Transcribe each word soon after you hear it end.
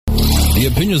The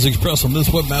opinions expressed on this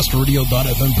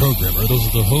WebmasterRadio.fm program are those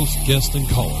of the host, guests, and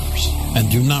callers,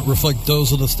 and do not reflect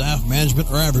those of the staff,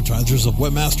 management, or advertisers of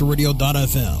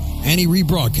WebmasterRadio.fm. Any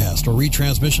rebroadcast or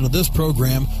retransmission of this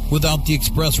program without the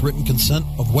express written consent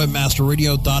of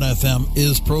WebmasterRadio.fm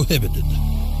is prohibited.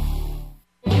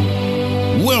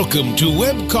 Welcome to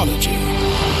Webcology.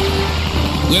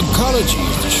 Webcology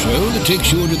is the show that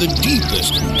takes you into the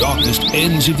deepest and darkest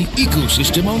ends of the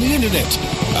ecosystem on the internet.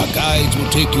 Our guides will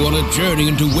take you on a journey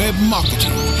into web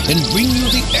marketing and bring you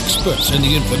the experts and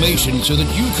the information so that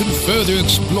you can further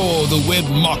explore the web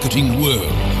marketing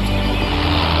world.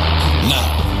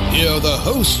 Now, here are the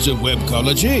hosts of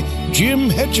Webcology, Jim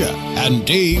Hedger and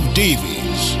Dave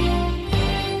Davies.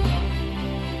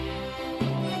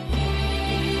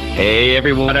 Hey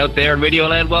everyone out there in Radio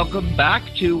Land, welcome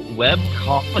back to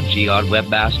Webcology on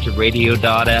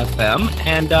WebmasterRadio.fm,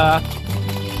 and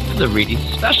this is a really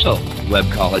special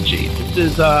Webcology. This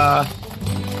is,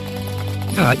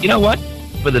 you know what?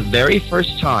 For the very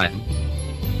first time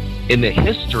in the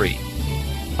history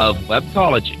of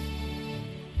Webcology,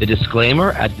 the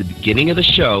disclaimer at the beginning of the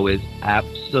show is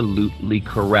absolutely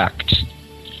correct.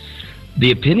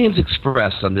 The opinions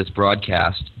expressed on this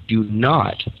broadcast do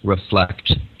not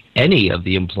reflect any of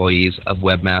the employees of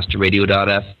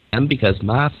WebmasterRadio.fm because,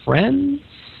 my friends,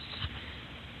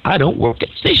 I don't work at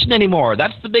the station anymore.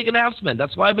 That's the big announcement.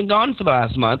 That's why I've been gone for the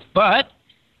last month. But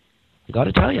I got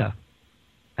to tell you,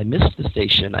 I missed the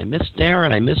station. I missed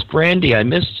Darren. I missed Brandy. I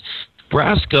missed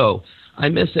Brasco. I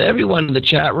miss everyone in the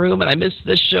chat room, and I miss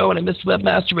this show, and I miss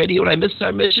Webmaster Radio, and I miss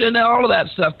our mission, and all of that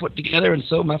stuff put together. And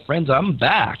so, my friends, I'm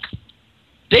back.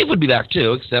 Dave would be back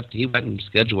too, except he went and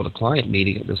scheduled a client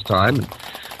meeting at this time. And,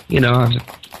 you know,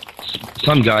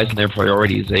 some guys and their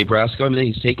priorities, Brasco. I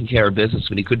mean, he's taking care of business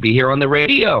when he could be here on the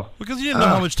radio. Because he didn't know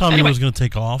how much time he was going to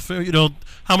take off. You know,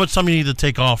 how much time you need to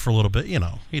take off for a little bit. You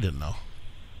know, he didn't know.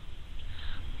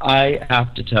 I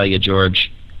have to tell you,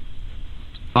 George,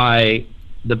 the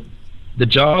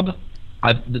best job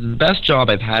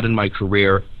I've had in my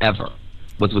career ever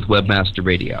was with Webmaster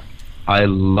Radio. I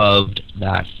loved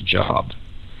that job.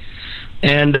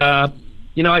 And,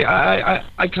 you know,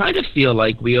 I kind of feel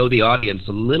like we owe the audience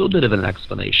a little bit of an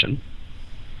explanation.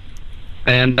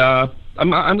 And I'm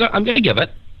going to give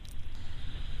it.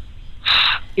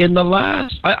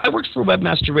 I worked for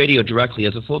Webmaster Radio directly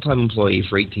as a full-time employee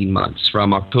for 18 months,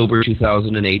 from October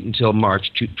 2008 until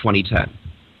March 2010.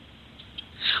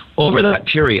 Over that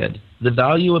period, the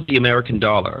value of the American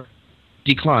dollar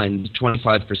declined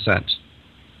 25%.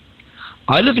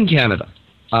 I live in Canada.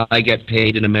 I got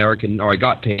paid in American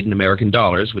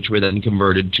dollars, which were then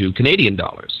converted to Canadian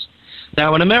dollars.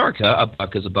 Now, in America, a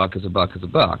buck is a buck is a buck is a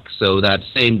buck. So that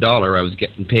same dollar I was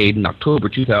getting paid in October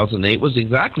 2008 was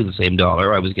exactly the same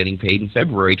dollar I was getting paid in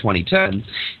February 2010,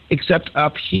 except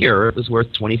up here it was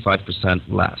worth 25%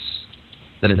 less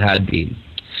than it had been.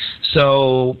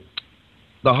 So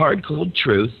the hard, cold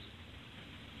truth,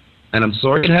 and I'm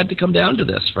sorry it had to come down to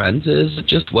this, friends, is it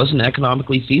just wasn't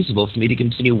economically feasible for me to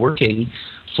continue working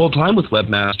full-time with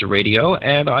Webmaster Radio,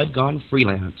 and I've gone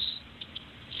freelance.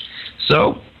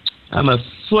 So I'm a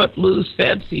footloose,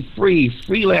 fancy-free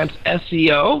freelance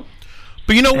SEO.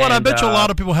 But you know what? I bet you a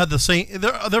lot of people had the same...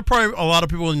 There are probably a lot of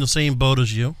people in the same boat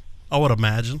as you, I would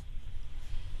imagine.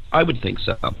 I would think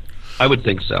so.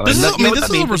 This is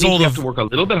a result of... You have to work a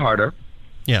little bit harder,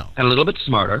 yeah, and a little bit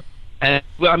smarter. And,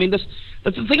 well, I mean, the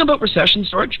thing about recession,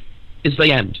 George, is they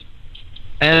end.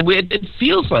 And it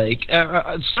feels like,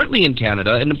 certainly in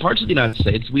Canada and in parts of the United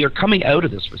States, we are coming out of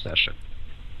this recession.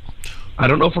 I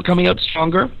don't know if we're coming out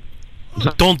stronger.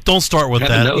 Don't start with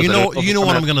that. You know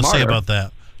what I'm going to say about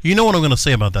that. You know what I'm going to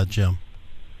say about that, Jim.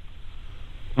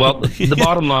 Well, the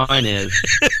bottom line is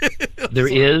there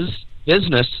is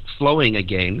business flowing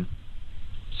again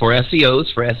for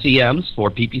SEOs, for SEMs, for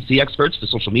PPC experts, for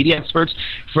social media experts,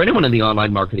 for anyone in the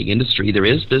online marketing industry. There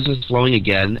is business flowing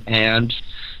again, and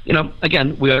you know,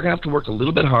 again, we are going to have to work a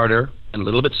little bit harder and a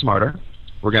little bit smarter.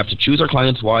 We're going to have to choose our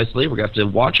clients wisely. We're going to have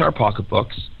to watch our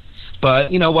pocketbooks.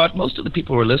 But you know what? Most of the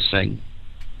people who are listening,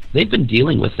 they've been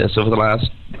dealing with this over the last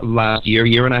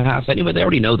year and a half. Anyway, they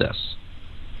already know this.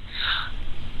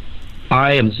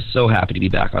 I am so happy to be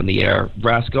back on the air.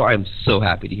 Brasco, I am so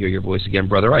happy to hear your voice again,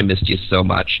 brother. I missed you so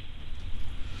much.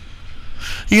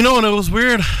 You know, and it was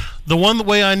weird. The one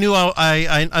way I knew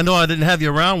I know I didn't have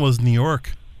you around was New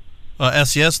York.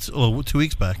 SES 2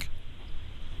 weeks back.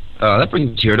 That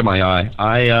brings a tear to my eye.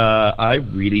 I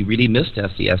really, really missed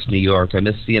SES New York. I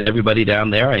missed seeing everybody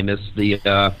down there. I missed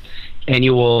the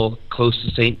annual Close to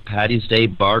St. Paddy's Day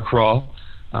bar crawl.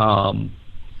 And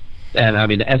I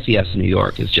mean, SES New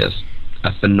York is just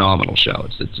a phenomenal show.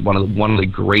 It's one of the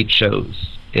great shows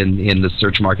in the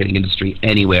search marketing industry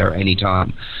anywhere,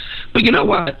 anytime. But you know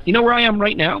what? You know where I am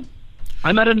right now?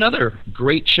 I'm at another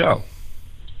great show.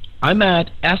 I'm at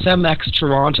SMX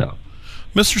Toronto.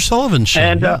 Mr. Sullivan's show,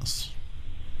 and, yes.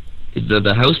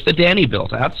 The house that Danny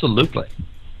built, absolutely.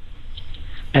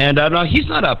 And no, he's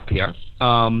not up here.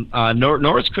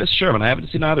 Nor is Chris Sherman. I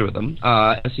haven't seen either of them.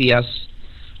 SES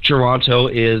Toronto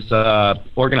is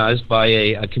organized by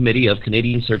a committee of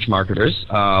Canadian search marketers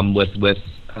with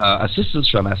assistance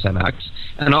from SMX,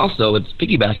 and also it's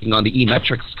piggybacking on the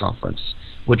eMetrics conference,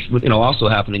 which also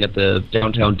happening at the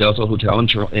Downtown Delta Hotel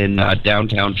in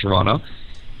downtown Toronto.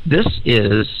 This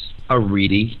is a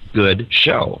really good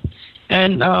show,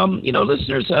 and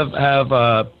listeners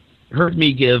have heard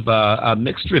me give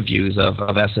mixed reviews of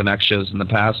SMX shows in the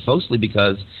past, mostly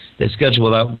because they schedule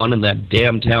that one in that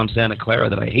damn town Santa Clara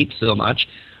that I hate so much.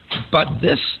 But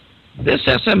this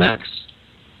SMX,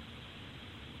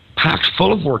 packed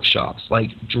full of workshops,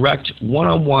 like direct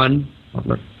one-on-one,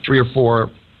 3 or 4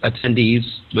 attendees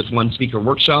with one speaker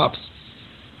workshops.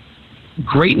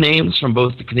 Great names from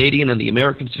both the Canadian and the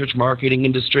American search marketing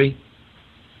industry.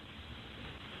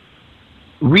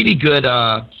 Really good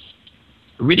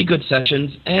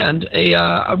sessions, and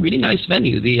a really nice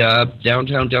venue, the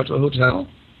Downtown Delta Hotel.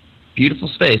 Beautiful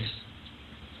space.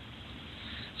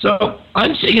 So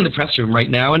I'm sitting in the press room right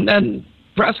now, and then,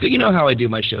 Praska, you know how I do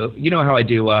my show. You know how I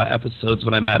do episodes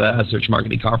when I'm at a search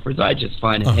marketing conference. I just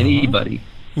find anybody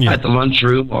at the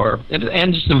lunchroom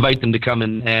and just invite them to come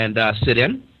in and sit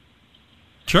in.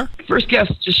 Sure. First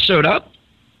guest just showed up.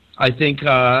 I think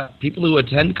people who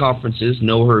attend conferences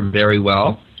know her very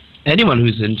well. Anyone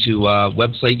who's into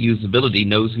website usability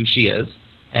knows who she is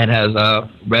and has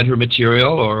read her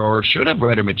material or should have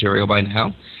read her material by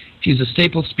now. She's a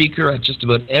staple speaker at just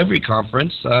about every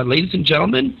conference. Ladies and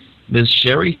gentlemen, Ms.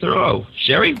 Sherry Thoreau.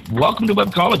 Sherry, welcome to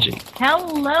Webcology.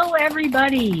 Hello,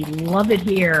 everybody. Love it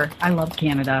here. I love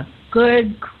Canada.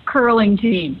 Good curling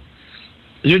team.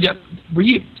 Were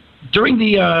you during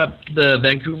the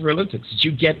Vancouver Olympics? Did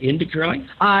you get into curling?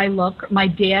 I love. My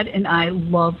dad and I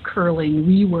love curling.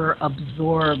 We were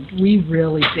absorbed. We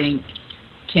really think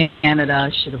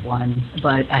Canada should have won,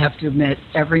 but I have to admit,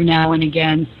 every now and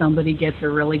again, somebody gets a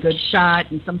really good shot,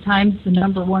 and sometimes the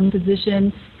number one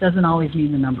position doesn't always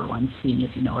mean the number one team,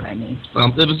 if you know what I mean.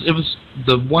 It was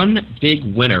the one big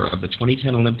winner of the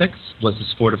 2010 Olympics was the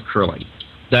sport of curling.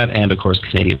 That and, of course,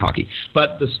 Canadian hockey.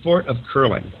 But the sport of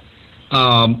curling,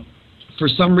 for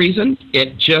some reason,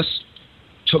 it just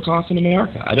took off in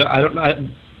America. I don't know.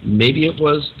 Maybe it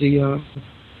was I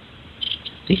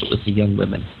think it was the young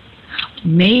women.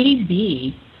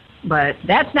 Maybe, but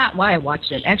that's not why I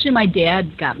watched it. Actually, my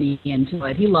dad got me into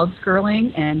it. He loves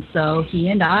curling, and so he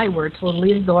and I were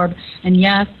totally absorbed. And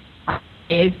yes,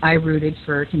 I rooted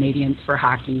for Canadians for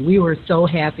hockey. We were so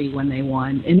happy when they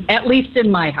won. And at least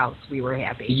in my house, we were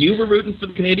happy. You were rooting for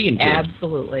the Canadian team?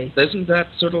 Absolutely. Isn't that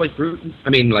sort of like rooting? I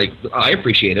mean, like, I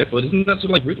appreciate it, but isn't that sort of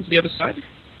like rooting for the other side?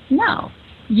 No.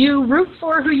 You root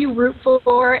for who you root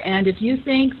for, and if you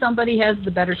think somebody has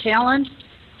the better talent,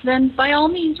 then by all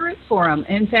means root for them.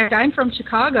 In fact, I'm from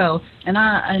Chicago, and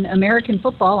in American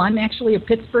football, I'm actually a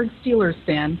Pittsburgh Steelers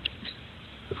fan.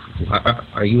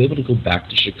 Are you able to go back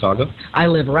to Chicago? I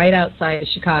live right outside of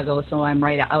Chicago, so I'm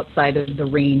right outside of the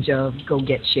range of go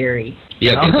get Sherry.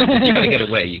 Yeah, you gotta get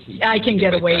away. I can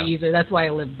get away easily. That's why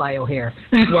I live by O'Hare.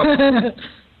 Well,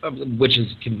 which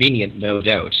is convenient, no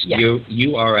doubt. Yeah.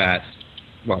 You are at,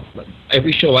 well,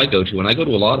 every show I go to, and I go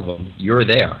to a lot of them, you're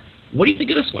there. What do you think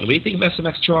of this one? What do you think of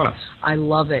SMX Toronto? I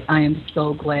love it. I am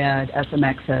so glad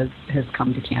SMX has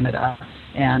come to Canada.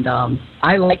 And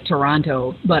I like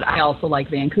Toronto, but I also like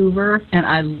Vancouver, and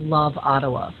I love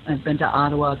Ottawa. I've been to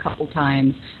Ottawa a couple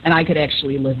times, and I could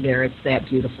actually live there. It's that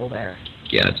beautiful there.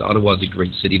 Yeah, Ottawa's a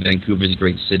great city. Vancouver's a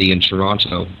great city, and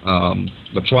Toronto,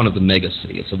 but Toronto's a mega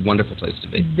city. It's a wonderful place to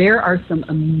be. There are some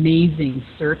amazing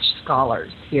search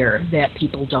scholars here that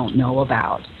people don't know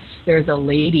about. There's a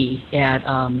lady at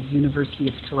University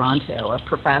of Toronto, a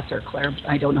professor, Claire,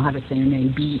 I don't know how to say her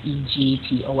name,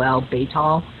 Begtol,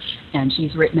 Baytol, and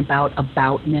she's written about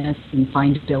aboutness and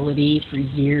findability for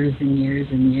years and years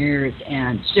and years,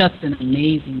 and just an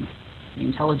amazing,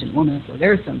 intelligent woman. So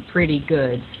there's some pretty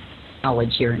good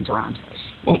knowledge here in Toronto.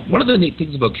 Well, one of the neat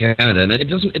things about Canada, and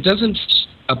it doesn't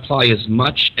apply as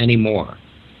much anymore,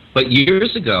 but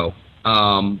years ago,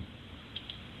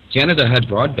 Canada had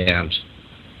broadband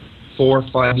 4 or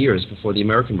 5 years before the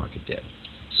American market did.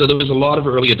 So there was a lot of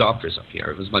early adopters up here.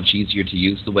 It was much easier to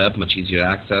use the web, much easier to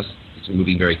access. It's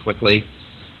moving very quickly.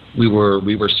 We were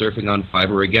surfing on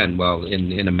fiber again. Well,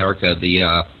 in America, the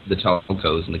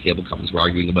telcos and the cable companies were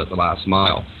arguing about the last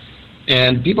mile.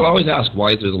 And people always ask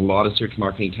why there's a lot of search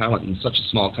marketing talent in such a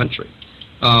small country.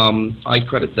 I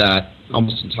credit that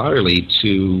almost entirely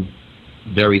to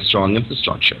very strong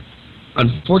infrastructure.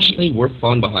 Unfortunately, we're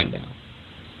falling behind now.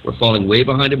 We're falling way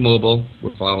behind in mobile.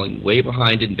 We're falling way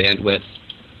behind in bandwidth.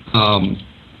 And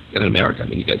in America, I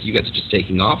mean, you guys are just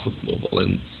taking off with mobile,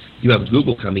 and you have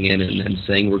Google coming in and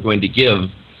saying we're going to give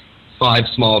 5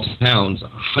 small towns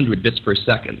 100 bits per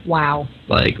second. Wow.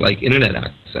 Like internet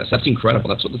access. That's incredible.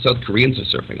 That's what the South Koreans are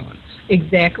surfing on.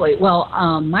 Exactly. Well,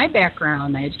 my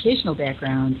background, my educational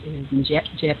background is in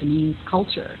Japanese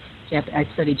culture. I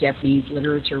studied Japanese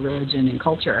literature, religion, and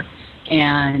culture.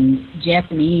 And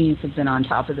Japanese have been on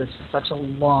top of this for such a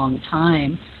long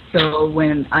time. So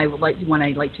when I like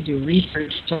to do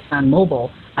research on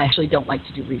mobile, I actually don't like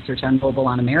to do research on mobile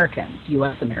on Americans,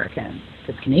 U.S. Americans,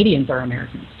 because Canadians are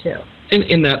Americans too.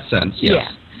 In that sense,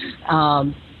 yes. Yeah.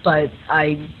 But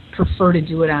I prefer to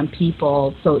do it on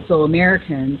people. So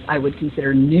Americans I would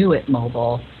consider new at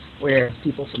mobile, whereas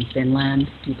people from Finland,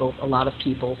 a lot of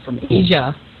people from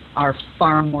Asia are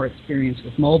far more experienced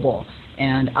with mobile.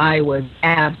 And I was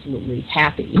absolutely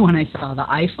happy when I saw the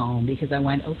iPhone, because I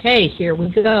went, okay, here we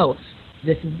go.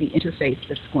 This is the interface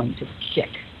that's going to stick,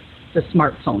 the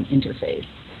smartphone interface.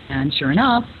 And sure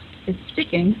enough, it's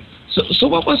sticking. So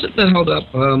what was it that held up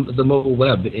the mobile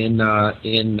web in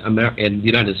the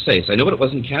United States? I know what it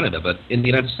was in Canada, but in the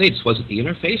United States, was it the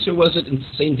interface or was it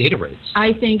insane data rates?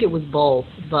 I think it was both,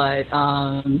 but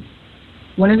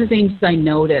one of the things I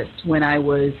noticed when I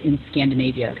was in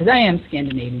Scandinavia, because I am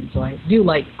Scandinavian, so I do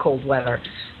like cold weather.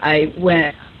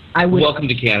 Welcome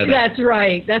to Canada. That's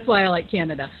right. That's why I like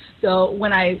Canada. So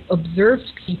when I observed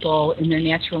people in their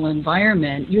natural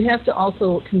environment, you have to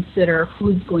also consider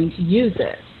who's going to use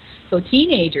it. So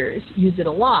teenagers use it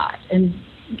a lot, and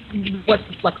what's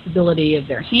the flexibility of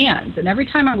their hands. And every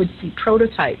time I would see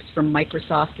prototypes from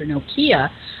Microsoft or Nokia,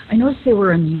 I noticed they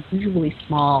were unusually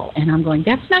small, and I'm going,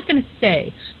 that's not going to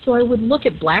stay. So I would look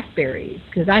at BlackBerries,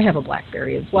 because I have a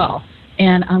BlackBerry as well,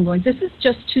 and I'm going, this is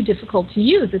just too difficult to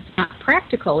use. It's not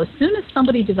practical. As soon as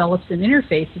somebody develops an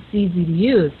interface that's easy to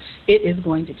use, it is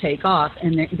going to take off,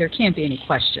 and there can't be any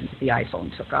question that the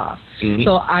iPhone took off. Mm-hmm.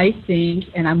 So I think,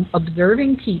 and I'm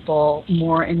observing people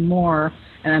more and more,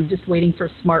 and I'm just waiting for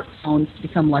smartphones to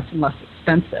become less and less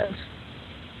expensive.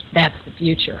 That's the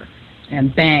future.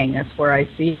 And bang, that's where I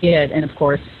see it. And of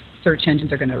course, search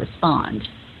engines are going to respond.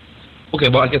 Okay,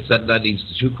 well, I guess that leads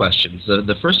to 2 questions.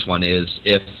 The first one is,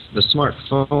 if the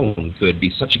smartphone could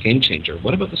be such a game changer,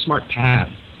 what about the smart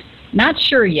pad? Not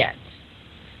sure yet,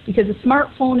 because the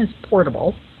smartphone is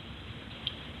portable.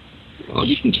 Well,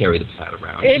 you can carry the pad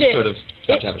around. It you is. Sort of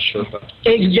have to have a Sherpa.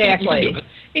 Exactly. You can do it.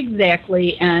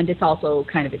 Exactly, and it's also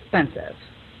kind of expensive.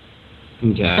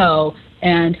 Okay. So,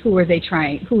 and who's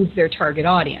their target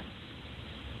audience?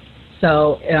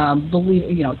 So,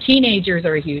 teenagers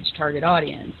are a huge target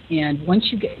audience, and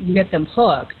once you get them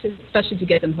hooked, especially if you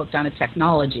get them hooked on a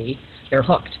technology, they're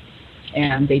hooked,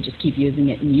 and they just keep using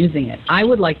it and using it. I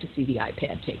would like to see the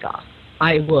iPad take off.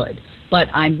 I would, but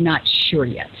I'm not sure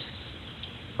yet.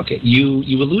 Okay, you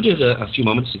alluded a few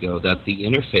moments ago that the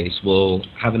interface will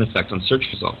have an effect on search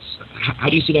results. How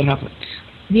do you see that happening?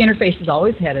 The interface has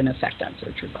always had an effect on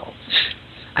search results.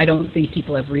 I don't think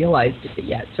people have realized it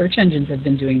yet. Search engines have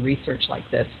been doing research like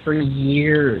this for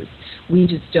years. We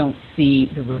just don't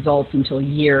see the results until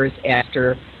years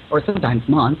after, or sometimes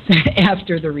months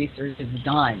after the research is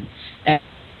done.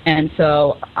 And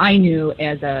so I knew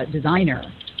as a designer,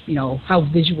 how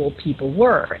visual people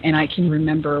were. And I can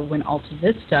remember when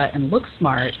AltaVista and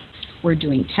LookSmart were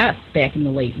doing tests back in the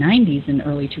late 90s and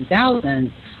early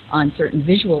 2000s on certain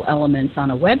visual elements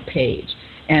on a web page.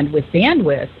 And with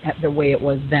bandwidth, the way it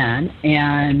was then,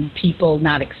 and people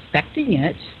not expecting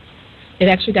it, it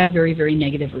actually got a very, very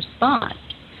negative response.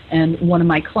 And one of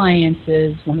my clients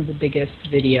is one of the biggest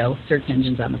video search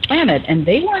engines on the planet, and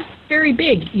they weren't very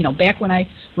big, back when I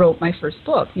wrote my first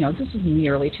book. This was in the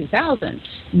early 2000s.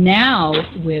 Now,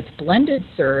 with blended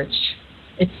search,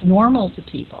 it's normal to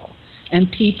people. And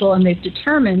they've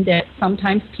determined that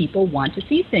sometimes people want to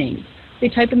see things. They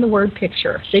type in the word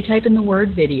picture. They type in the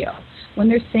word video. When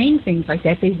they're saying things like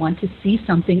that, they want to see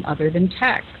something other than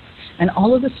text. And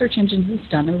all of the search engines have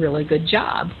done a really good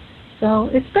job. So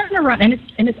it's been around,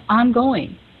 and it's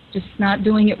ongoing. Just not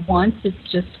doing it once,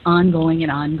 it's just ongoing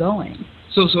and ongoing.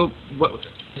 So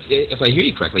if I hear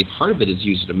you correctly, part of it is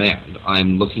user demand.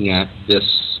 I'm looking at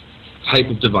this type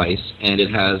of device, and it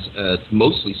has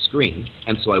mostly screen,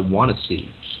 and so I want to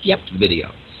see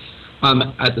video.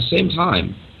 At the same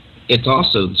time, it's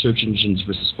also the search engines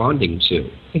responding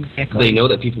to. Exactly. They know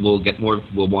that people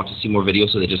will want to see more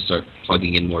videos, so they just start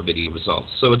plugging in more video results.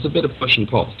 So it's a bit of push and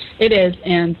pull. It is,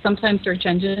 and sometimes search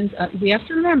engines, we have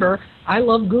to remember, I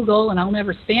love Google, and I'll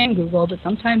never spam Google, but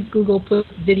sometimes Google puts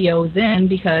videos in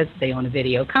because they own a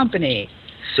video company.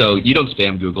 So you don't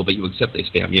spam Google, but you accept they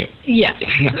spam you. Yes.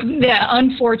 Yeah,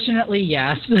 unfortunately,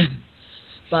 yes.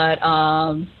 But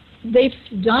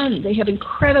they have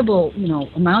incredible,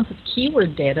 amounts of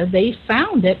keyword data. They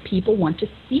found that people want to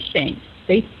see things.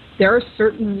 There are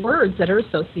certain words that are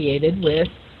associated with,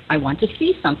 I want to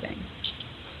see something.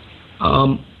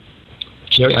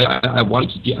 Sherry, I want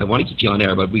to keep you on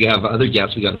air, but we have other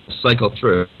guests we got to cycle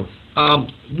through.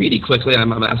 Really quickly,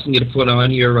 I'm asking you to put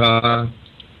on your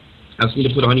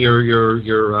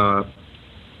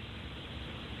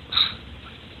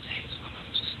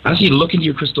I ask you to look into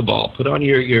your crystal ball. Put on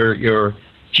your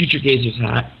future gazer's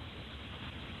hat.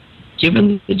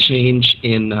 Given the change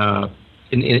in the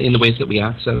ways that we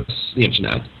access the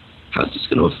internet, how is this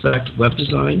going to affect web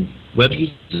design, web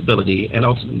usability, and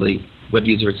ultimately web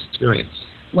user experience?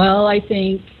 Well, I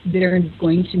think there's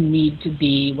going to need to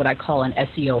be what I call an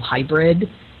SEO hybrid,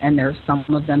 and there are some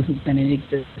of them who've been in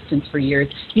existence for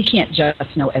years. You can't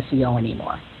just know SEO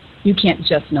anymore. You can't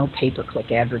just know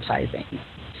pay-per-click advertising.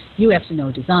 You have to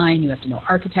know design, you have to know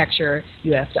architecture,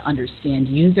 you have to understand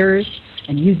users,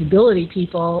 and usability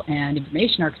people and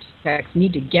information architects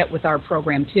need to get with our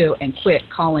program too and quit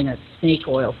calling us snake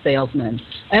oil salesmen.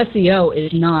 SEO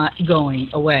is not going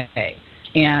away,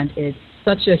 and it's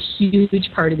such a huge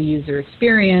part of the user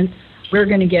experience. We're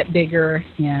going to get bigger,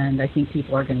 and I think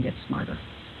people are going to get smarter.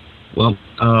 Well,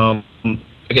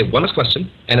 okay, one last question,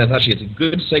 and it's a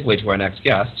good segue to our next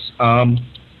guests.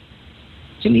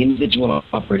 Can the individual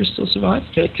operator still survive?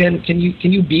 Can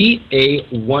you be a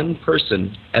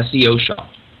one-person SEO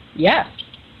shop? Yes,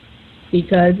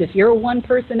 because if you're a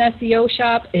one-person SEO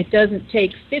shop, it doesn't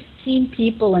take 15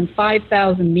 people and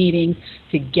 5,000 meetings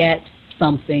to get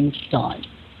something done.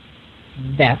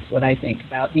 That's what I think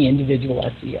about the individual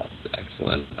SEO.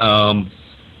 Excellent.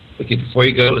 Okay, before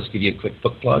you go, let's give you a quick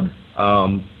book plug.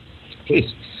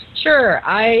 Please. Sure.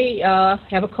 I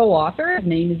have a co-author. His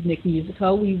name is Nick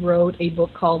Musico. We wrote a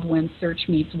book called When Search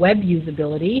Meets Web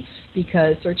Usability,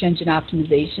 because search engine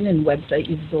optimization and website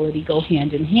usability go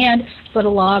hand in hand, but a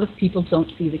lot of people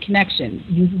don't see the connection.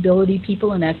 Usability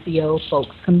people and SEO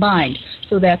folks combined.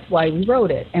 So that's why we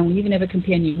wrote it. And we even have a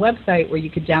companion website where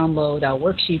you could download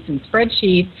worksheets and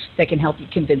spreadsheets that can help you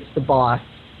convince the boss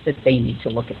that they need to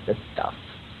look at this stuff.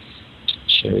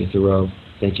 Sherry Thoreau,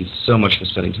 thank you so much for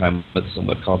spending time with us on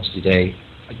Web College today.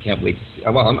 I can't wait to see.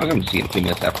 Well, I'm going to see you in a few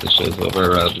minutes after the show's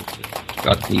over.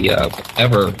 Got the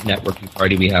ever networking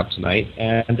party we have tonight,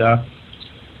 and I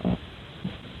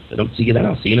don't see you then.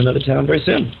 I'll see you in another town very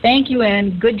soon. Thank you,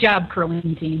 and good job,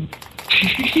 curling team.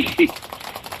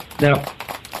 Now,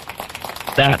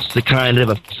 that's the kind of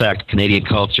effect Canadian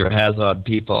culture has on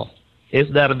people.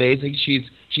 Isn't that amazing? She's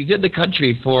in the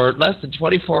country for less than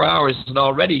 24 hours, and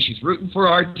already she's rooting for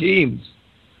our teams.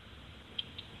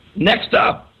 Next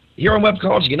up, here on Web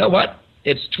College, you know what?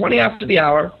 It's 20 after the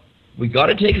hour. We got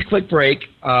to take a quick break,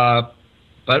 but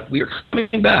we're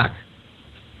coming back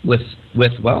with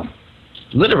well,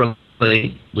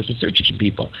 literally with the search engine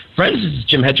people. Friends, this is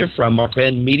Jim Hedger from Mark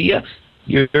Van Media.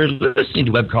 You're listening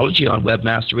to Webcology on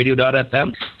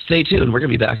webmasterradio.fm. Stay tuned. We're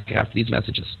going to be back after these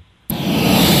messages.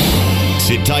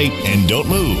 Sit tight and don't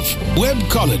move.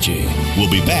 Webcology.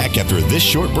 We'll be back after this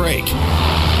short break.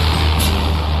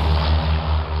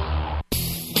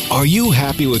 Are you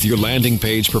happy with your landing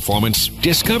page performance?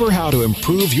 Discover how to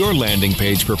improve your landing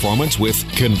page performance with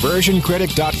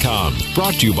ConversionCritic.com.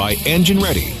 Brought to you by Engine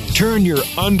Ready. Turn your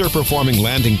underperforming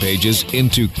landing pages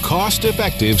into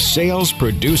cost-effective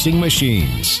sales-producing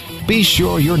machines. Be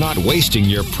sure you're not wasting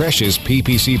your precious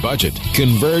PPC budget.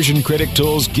 Conversion Critic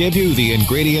tools give you the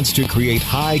ingredients to create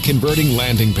high-converting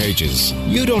landing pages.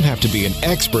 You don't have to be an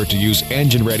expert to use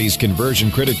Engine Ready's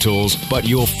Conversion Critic tools, but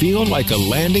you'll feel like a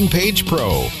landing page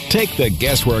pro. Take the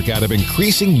guesswork out of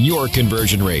increasing your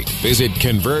conversion rate. Visit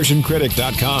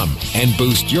ConversionCritic.com and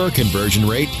boost your conversion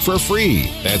rate for free.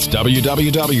 That's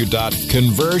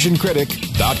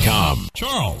www.ConversionCritic.com.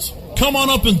 Charles, come on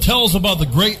up and tell us about the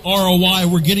great ROI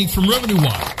we're getting from Revenue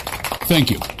Wire.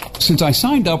 Thank you. Since I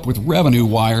signed up with Revenue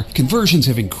Wire, conversions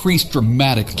have increased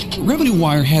dramatically. Revenue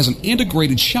Wire has an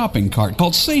integrated shopping cart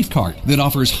called SafeCart that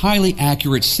offers highly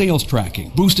accurate sales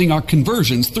tracking, boosting our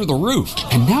conversions through the roof.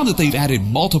 And now that they've added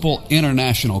multiple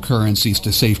international currencies to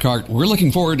SafeCart, we're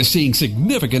looking forward to seeing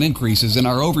significant increases in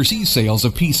our overseas sales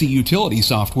of PC utility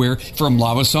software from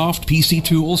Lavasoft, PC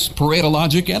Tools, Pareto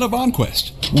Logic, and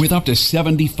Avonquest. With up to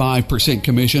 75%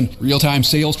 commission, real-time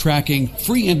sales tracking,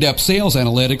 free in-depth sales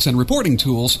analytics and reporting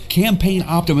tools, campaign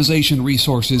optimization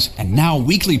resources, and now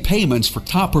weekly payments for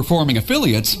top-performing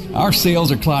affiliates, our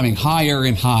sales are climbing higher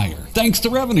and higher, thanks to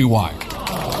Revenue Wire.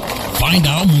 Find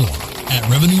out more at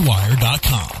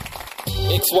RevenueWire.com.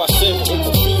 XY7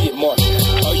 affiliate market.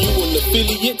 Are you an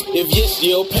affiliate? If yes,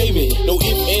 you'll pay me. No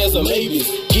ifs, ands, or maybes.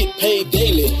 Get paid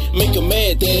daily. Make a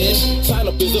mad dash. Sign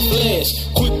up is a flash.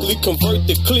 Quickly convert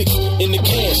the clicks into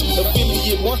cash.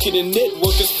 Affiliate marketing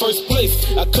network is first place.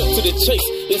 I cut to the chase.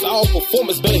 It's all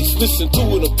performance based. Listen to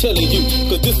what I'm telling you,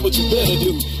 cause this what you better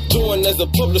do. Join as a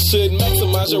publisher and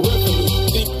maximize your revenue.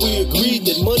 Think we agreed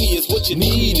that money is what you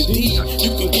need indeed.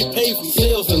 You can get paid from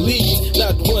sales and leads.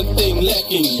 Not one thing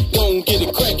lacking. Don't get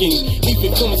it cracking.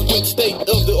 Even comes with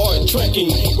state-of-the-art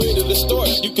tracking. Ready to start?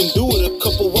 You can do it a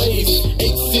couple ways.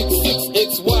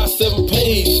 866-XY7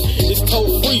 page. It's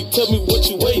toll free. Tell me what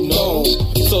you waiting on.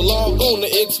 So log on to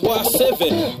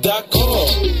XY7.com.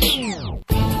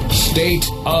 State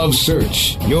of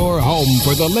Search, your home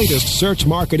for the latest search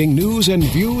marketing news and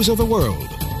views of the world.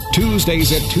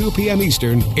 Tuesdays at 2 p.m.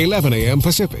 Eastern, 11 a.m.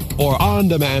 Pacific, or on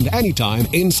demand anytime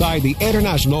inside the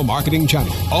International Marketing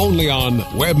Channel. Only on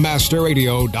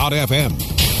WebmasterRadio.fm.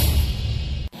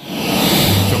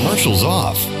 Commercials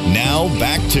off. Now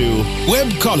back to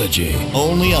Webcology.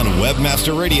 Only on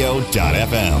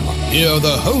WebmasterRadio.fm. Here are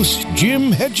the hosts,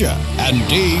 Jim Hedger and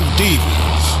Dave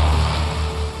Davies.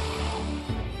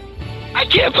 I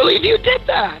can't believe you did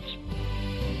that.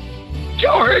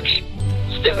 George,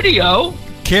 studio.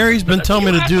 Carrie's been telling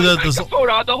me to do that. You had my microphone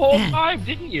on the whole time,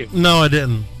 didn't you? No, I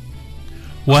didn't.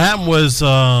 What happened was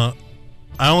I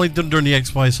only did it during the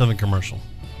XY7 commercial.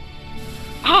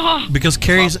 Because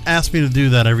Carrie's asked me to do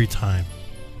that every time.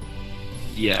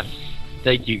 Yes.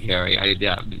 Thank you, Carrie.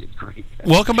 Great.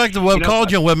 Welcome back to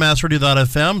Webcology on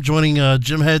WebmasterRadio.fm. Joining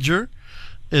Jim Hedger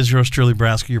is yours truly,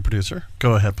 Braska, your producer.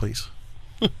 Go ahead, please.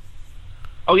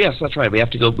 Oh yes, that's right. We have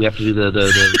to go. We have to do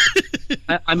the.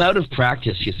 I'm out of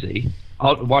practice. You see.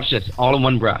 Watch this. All in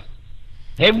one breath.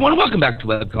 Hey everyone, welcome back to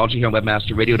Webcology here on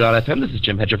WebmasterRadio.fm. This is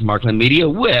Jim Hedger from Markland Media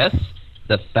with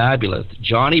the fabulous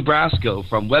Johnny Brasco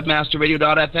from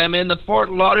WebmasterRadio.fm in the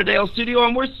Fort Lauderdale studio,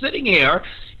 and we're sitting here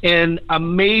in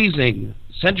amazing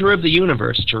center of the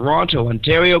universe, Toronto,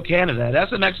 Ontario, Canada, at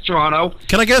SMX Toronto.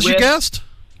 Can I guess your guest?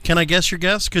 Can I guess your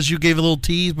guest? Because you gave a little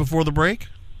tease before the break.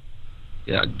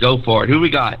 Yeah, go for it. Who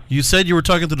we got? You said you were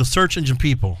talking to the search engine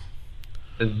people.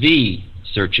 The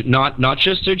search, not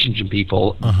just search engine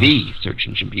people, the search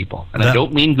engine people. And I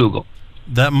don't mean Google.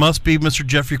 That must be Mr.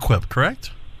 Jeffrey Quip, correct?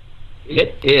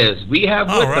 It is. We have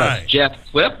with us Jeff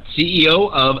Quip,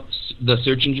 CEO of the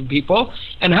Search Engine People,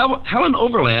 and Helen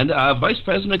Overland, Vice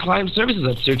President of Client Services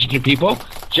at Search Engine People.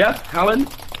 Jeff, Helen,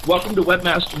 welcome to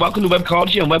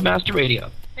Webcology on Webmaster Radio.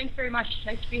 Thanks very much.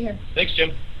 Nice to be here. Thanks,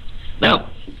 Jim. Now,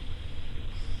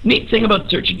 neat thing about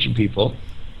Search Engine People,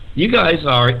 you guys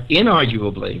are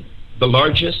inarguably the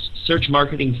largest search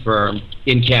marketing firm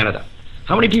in Canada.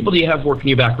 How many people do you have working in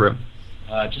your back room?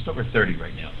 Just over 30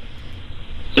 right now.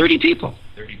 30 people?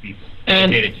 30 people.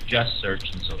 And dedicated to just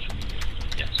search and social media.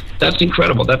 Yes. That's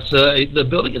incredible. That's the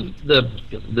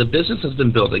business has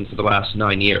been building for the last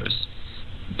 9 years.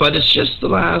 But it's just the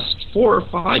last 4 or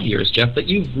 5 years, Jeff, that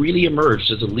you've really emerged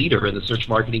as a leader in the search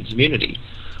marketing community.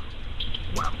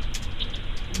 Wow.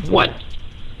 What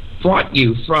brought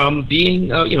you from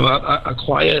being, a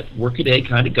quiet, work-a-day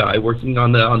kind of guy working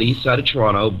on the east side of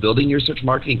Toronto, building your search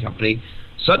marketing company?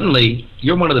 Suddenly,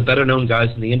 you're one of the better-known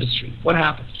guys in the industry. What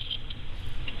happened?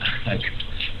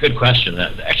 Good question.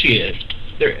 Actually,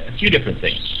 there are a few different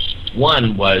things.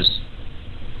 One was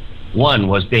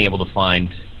being able to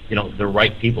find, the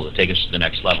right people to take us to the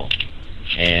next level,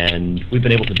 and we've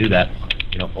been able to do that,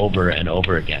 over and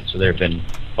over again. So there have been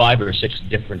 5 or 6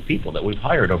 different people that we've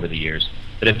hired over the years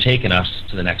that have taken us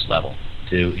to the next level.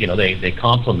 They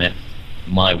complement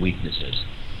my weaknesses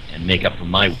and make up for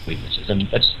my weaknesses, and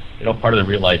that's part of the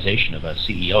realization of a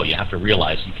CEO. You have to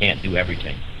realize you can't do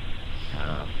everything.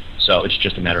 So it's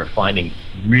just a matter of finding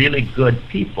really good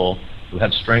people who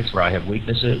have strengths where I have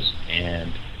weaknesses,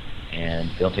 and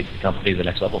they'll take the company to the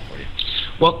next level for you.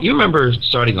 Well, you remember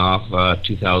starting off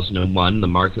 2001, the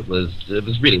market was a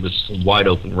wide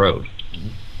open road.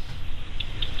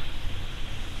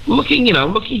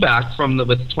 looking back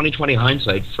with 2020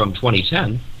 hindsight from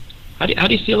 2010, how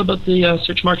do you feel about the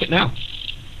search market now?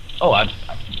 Oh,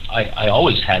 I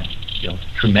always had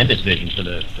tremendous vision for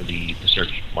the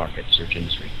search market, search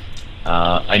industry.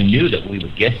 I knew that we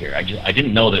would get here. I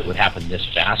didn't know that it would happen this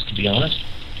fast, to be honest.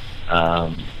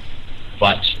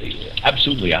 But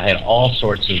absolutely, I had all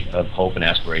sorts of hope and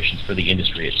aspirations for the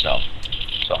industry itself.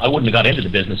 So I wouldn't have got into the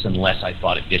business unless I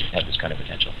thought it did have this kind of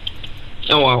potential.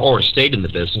 Or stayed in the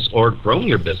business, or grown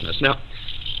your business. Now,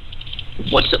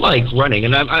 what's it like running?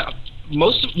 And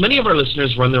many of our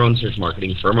listeners run their own search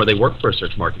marketing firm, or they work for a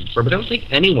search marketing firm, but I don't think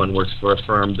anyone works for a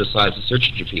firm besides the search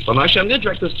engine people. And actually, I'm going to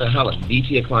direct this to Helen,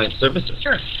 VP of Client Services.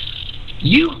 Sure.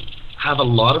 You have a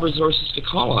lot of resources to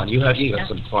call on. You have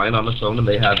some client on the phone and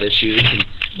they have issues,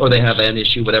 or they have an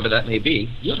issue, whatever that may be.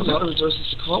 You have a lot of resources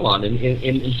to call on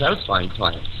in satisfying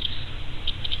clients.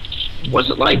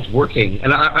 What's it like working?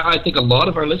 And I think a lot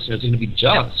of our listeners are going to be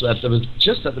jealous at the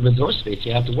resource space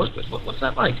you have to work with. What's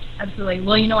that like? Absolutely.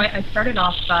 Well, I started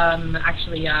off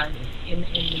actually in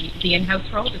the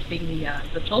in-house role, just being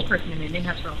the sole person in an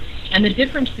in-house role. And the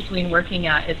difference between working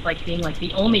it's like being like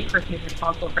the only person who's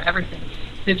responsible for everything.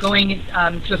 So going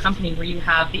to a company where you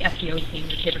have the SEO team,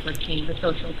 the pay-per-click team, the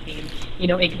social team,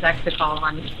 execs to call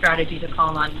on, strategy to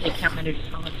call on, the account manager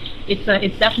to call on.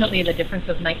 It's definitely the difference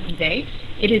of night and day.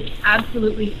 It is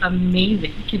absolutely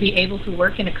amazing to be able to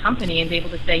work in a company and be able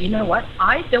to say, you know what,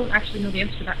 I don't actually know the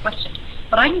answer to that question,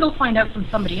 but I can go find out from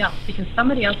somebody else, because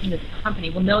somebody else in this company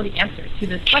will know the answer to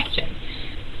this question.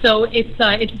 So it's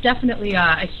definitely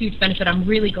a huge benefit. I'm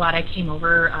really glad I came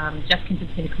over. Jeff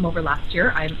convinced me to come over last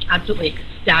year. I'm absolutely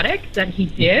ecstatic that he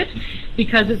did,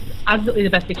 because it's absolutely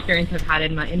the best experience I've had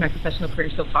in my professional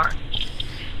career so far.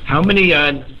 How many,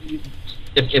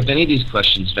 if any of these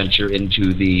questions venture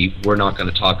into the we're not going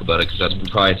to talk about it because that's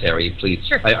proprietary, please,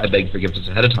 sure. I beg forgiveness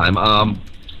ahead of time. How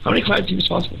many clients are you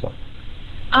responsible for?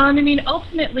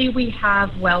 Ultimately, we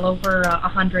have well over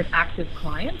 100 active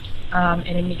clients at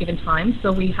any given time.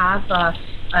 So we have a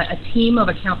team of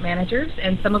account managers,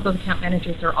 and some of those account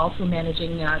managers are also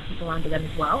managing people under them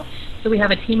as well. So we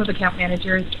have a team of account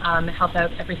managers help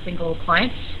out every single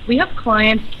client. We have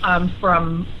clients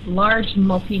from large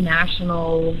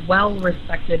multinational,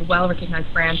 well-respected,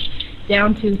 well-recognized brands,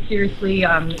 down to seriously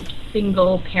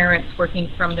single parents working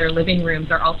from their living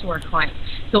rooms are also our clients.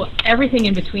 So everything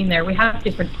in between there, we have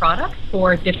different products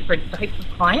for different types of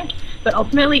clients, but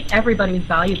ultimately everybody is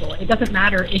valuable. It doesn't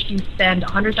matter if you spend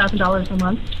 $100,000 a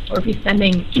month or if you're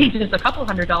spending just a couple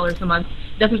 $100s a month.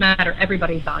 It doesn't matter.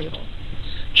 Everybody's valuable.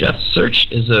 Jeff, search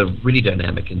is a really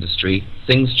dynamic industry.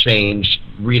 Things change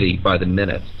really by the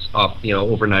minute,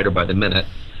 overnight or by the minute.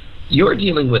 You're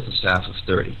dealing with a staff of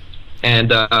 30.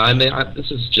 And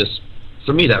this is just,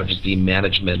 for me, that would just be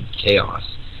management chaos.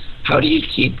 How do you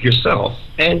keep yourself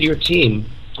and your team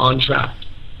on track?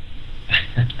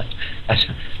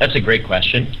 That's a great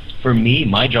question. For me,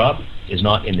 my job is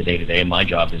not in the day-to-day. My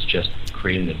job is just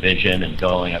creating the vision and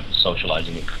going out and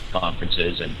socializing at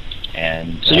conferences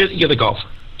and. So you're the golfer.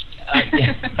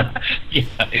 Yeah,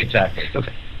 exactly.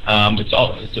 Okay. It's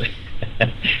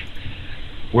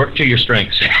work to your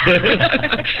strengths.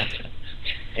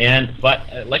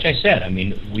 But like I said,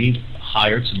 we've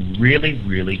hired some really,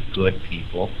 really good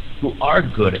people who are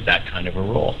good at that kind of a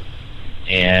role.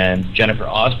 And Jennifer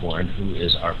Osborne, who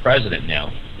is our president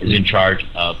now, is in charge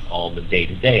of all the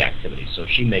day-to-day activities. So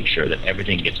she makes sure that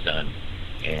everything gets done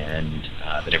and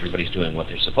that everybody's doing what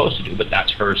they're supposed to do. But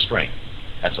that's her strength.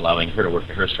 That's allowing her to work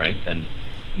to her strength and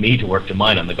me to work to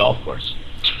mine on the golf course.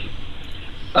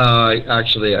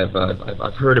 Actually,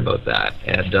 I've heard about that,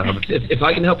 and if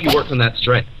I can help you work on that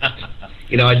strength,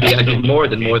 I'd be more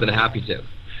than happy to.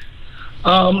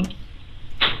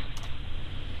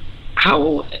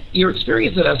 How your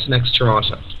experience at SMX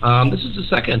Toronto? This is the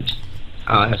second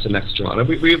SMX Toronto.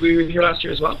 Were you here last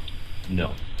year as well?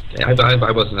 No. Okay, I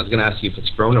wasn't. I was going to ask you if it's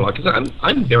grown or not, because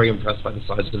I'm very impressed by the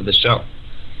size of this show.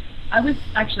 I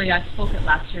spoke at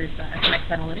last year's SMX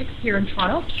Analytics here in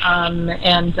Toronto,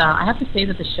 and I have to say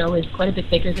that the show is quite a bit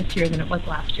bigger this year than it was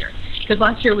last year. Because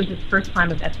last year was the first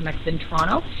time of SMX in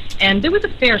Toronto, and there was a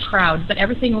fair crowd, but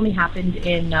everything only happened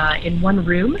in one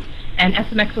room, and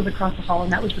SMX was across the hall,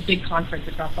 and that was the big conference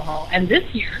across the hall. And this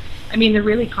year, they're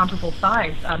really comparable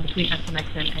size between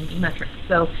SMX and eMetrics.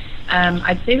 So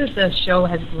I'd say that the show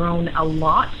has grown a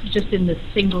lot just in this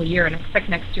single year, and I expect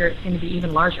next year it's going to be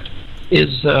even larger.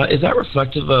 Is that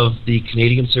reflective of the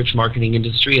Canadian search marketing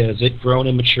industry? Has it grown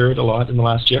and matured a lot in the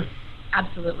last year?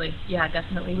 Absolutely, yeah,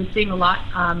 definitely. We're seeing a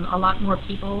lot more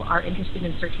people are interested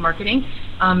in search marketing.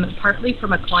 Partly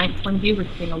from a client point of view,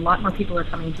 we're seeing a lot more people are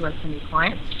coming to us to new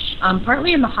clients.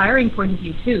 Partly in the hiring point of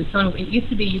view too. So it used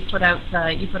to be you put out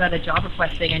a job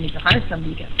request saying I need to hire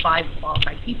somebody, you get 5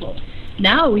 qualified people.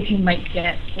 Now we might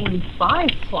get 45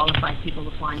 qualified people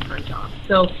applying for a job.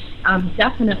 So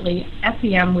definitely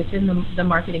SEM within the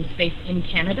marketing space in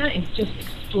Canada is just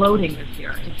exploding this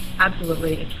year.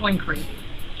 It's going crazy.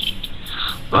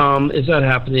 Is that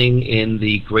happening in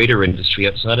the greater industry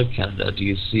outside of Canada? Do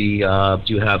you see?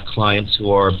 Do you have clients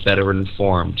who are better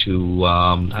informed, who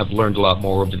have learned a lot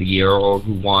more over the year, or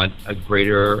who want a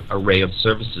greater array of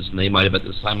services than they might have at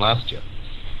this time last year?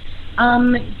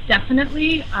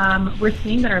 Definitely. We're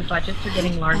seeing that our budgets are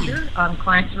getting larger.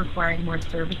 Clients are requiring more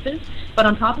services. But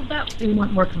on top of that, they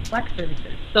want more complex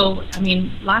services. So, I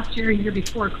mean, last year, year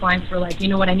before, clients were like, you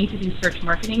know what, I need to do search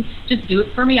marketing. Just do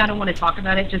it for me. I don't want to talk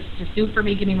about it. Just do it for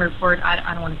me. Give me a report.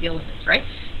 I don't want to deal with this, right?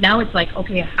 Now it's like,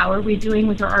 okay, how are we doing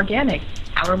with our organic?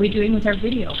 How are we doing with our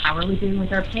video? How are we doing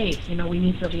with our paid? You know, we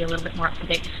need to be a little bit more up to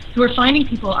date. So we're finding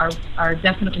people are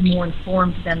definitely more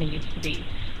informed than they used to be.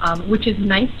 Which is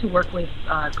nice to work with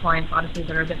clients, honestly,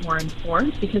 that are a bit more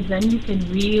informed, because then you can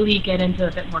really get into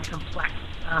a bit more complex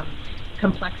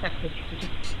activities, which is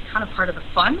kind of part of the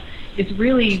fun. It's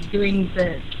really doing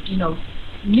the,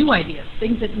 new ideas,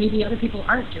 things that maybe other people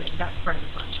aren't doing. That's part of the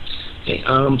fun. Okay,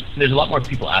 there's a lot more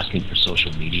people asking for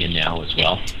social media now as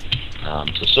well.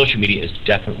 So social media is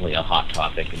definitely a hot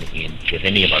topic with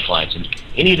any of our clients and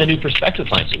any of the new prospective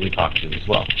clients that we talk to as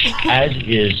well, as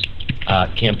is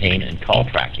campaign and call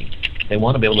tracking. They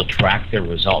want to be able to track their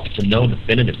results, to know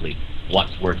definitively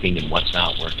what's working and what's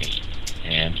not working.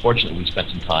 And fortunately, we spent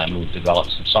some time and we've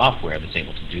developed some software that's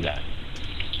able to do that.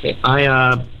 Okay,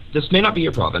 this may not be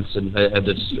your province, and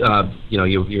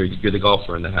you're the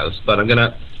golfer in the house, but I'm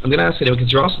gonna ask you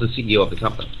because you're also the CEO of the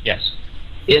company. Yes.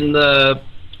 In the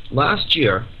last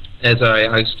year, as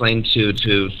I explained to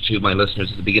my listeners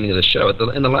at the beginning of the show,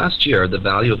 in the last year, the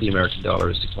value of the American dollar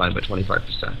has declined by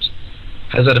 25%.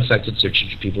 Has that affected Search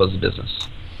Engine People as a business?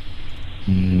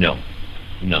 No.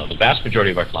 The vast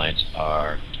majority of our clients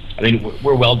are,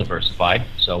 we're well diversified,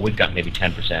 so we've got maybe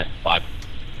 10%,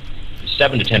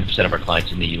 7 to 10% of our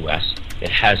clients in the U.S. It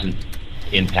hasn't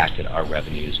impacted our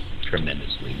revenues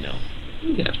tremendously, no.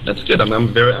 Yeah, that's good.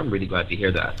 I'm really glad to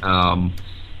hear that.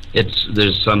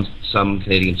 There's some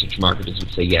Canadian search marketers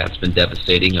would say, yeah, it's been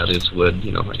devastating. Others would,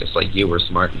 I guess like you, were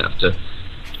smart enough to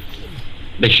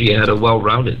make sure you had a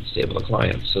well-rounded stable of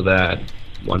clients so that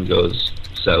one goes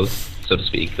south, so to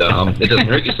speak. It doesn't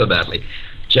hurt you so badly.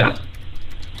 Jeff,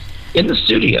 in the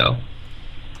studio,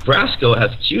 Brasco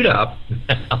has queued up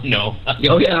no.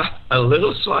 A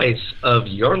little slice of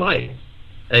your life,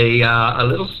 a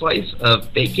little slice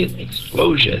of bacon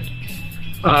explosion.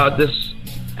 This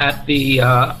at the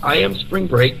I Am Spring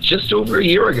Break just over a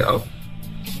year ago.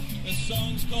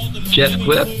 Jeff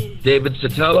Cliff, David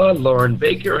Satella, Lauren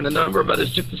Baker, and a number of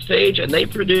others took the stage, and they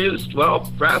produced,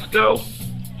 Brasco,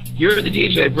 you're the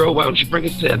DJ, bro. Why don't you bring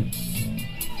us in?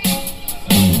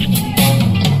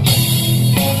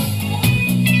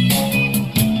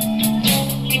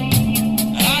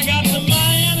 I got the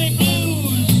Miami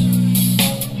blues.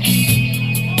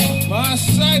 My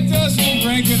sight doesn't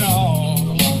rank at all.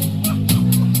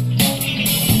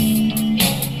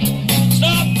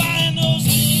 Stop buying those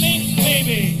links,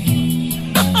 baby.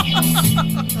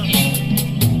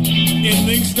 In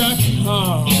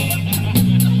links.com.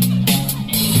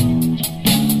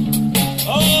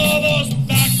 Oh, those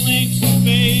backlinks,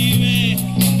 baby.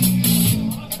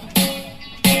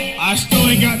 I still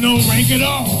ain't got no rank at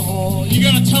all. You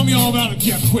gotta tell me all about it,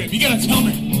 Jeff Quibb. You gotta tell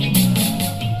me.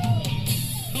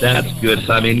 That's good.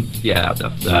 That's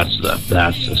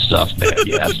the stuff, man.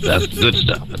 Yes, that's the good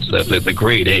stuff. It's the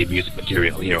grade A music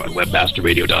material here on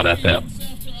webmasterradio.fm.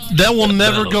 That will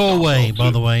never go away,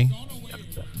 by the way.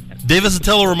 David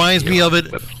Satella reminds me of it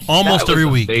almost every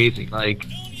week. Amazing.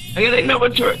 You know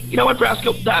what,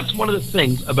 Brasco? That's one of the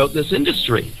things about this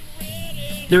industry.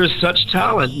 There is such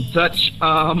talent and such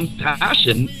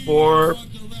passion for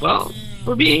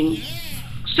being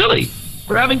silly,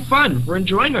 for having fun, for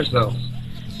enjoying ourselves.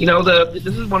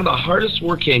 This is one of the hardest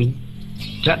working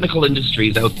technical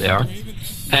industries out there.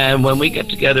 And when we get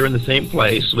together in the same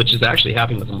place, which is actually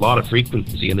happening with a lot of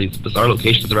frequency in these bizarre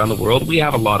locations around the world, we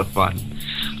have a lot of fun.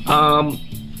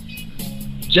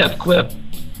 Jeff Cliff,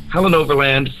 Helen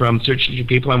Overland from Search Engine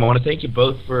People, I want to thank you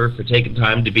both for taking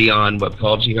time to be on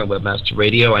Webcology here on Webmaster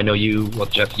Radio. I know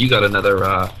Jeff, you got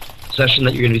another session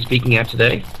that you're going to be speaking at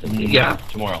today? Yeah,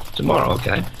 tomorrow. Tomorrow,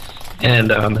 okay.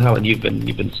 And Helen, you've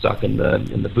been stuck in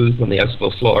the booth on the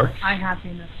expo floor. I have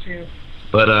been, that's true.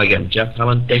 But again, Jeff,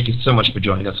 Helen, thank you so much for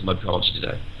joining us on Webcology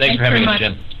today. Thanks for having us,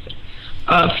 Jen.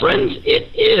 Friends, it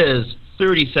is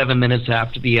 37 minutes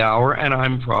after the hour, and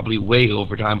I'm probably way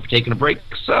over time for taking a break.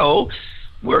 So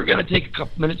we're going to take a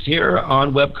couple minutes here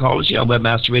on Webcology on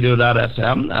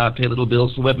webmasterradio.fm. Pay little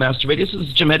bills for Webmaster Radio. So this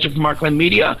is Jim Hedger from Markland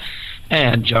Media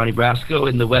and Johnny Brasco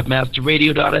in the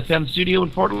webmasterradio.fm studio in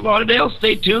Fort Lauderdale.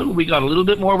 Stay tuned. We got a little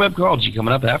bit more Webcology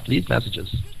coming up after these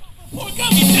messages. Boy,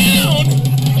 got me down.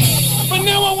 But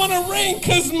now I want to ring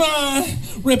because my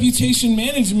reputation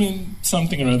management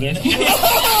something or other.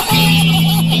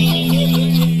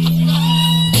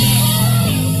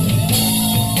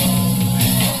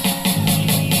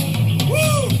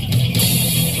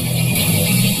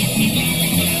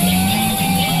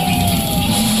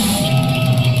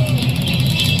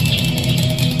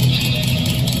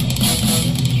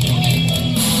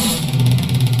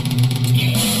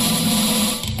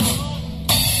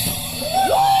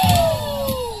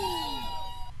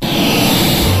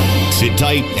 Sit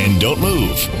tight and don't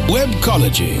move.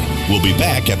 Webcology. We'll be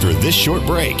back after this short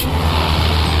break.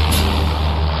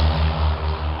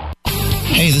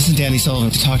 Hey, this is Danny Sullivan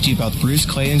to talk to you about Bruce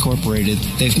Clay Incorporated.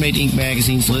 They've made Inc.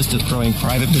 Magazine's list of growing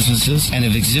private businesses and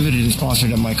have exhibited and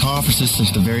sponsored at my conferences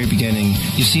since the very beginning.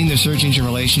 You've seen their search engine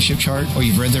relationship chart, or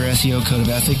you've read their SEO code of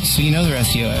ethics, so you know they're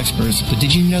SEO experts. But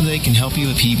did you know they can help you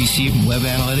with PPC, web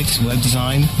analytics, web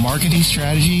design, marketing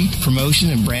strategy, promotion,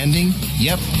 and branding?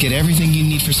 Yep, get everything you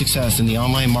need for success in the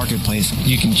online marketplace.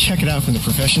 You can check it out from the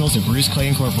professionals at Bruce Clay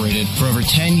Incorporated. For over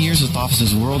 10 years with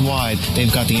offices worldwide,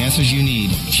 they've got the answers you need.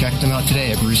 Check them out today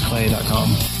at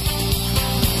bruceclay.com.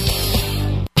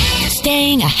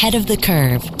 Staying ahead of the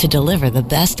curve to deliver the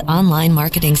best online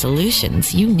marketing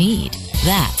solutions you need.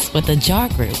 That's what the JAR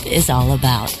Group is all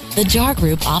about. The JAR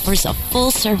Group offers a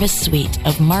full-service suite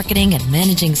of marketing and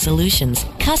managing solutions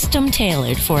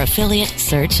custom-tailored for affiliate,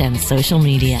 search, and social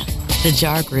media. The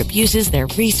JAR Group uses their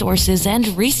resources and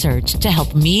research to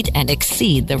help meet and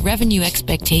exceed the revenue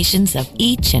expectations of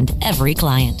each and every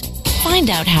client.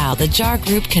 Find out how the JAR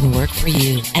Group can work for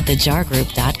you at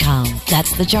thejargroup.com.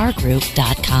 That's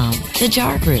thejargroup.com. The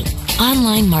JAR Group.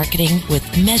 Online marketing with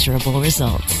measurable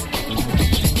results.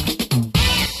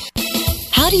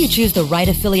 How do you choose the right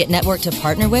affiliate network to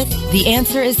partner with? The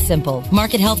answer is simple.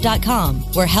 MarketHealth.com,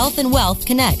 where health and wealth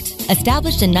connect.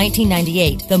 Established in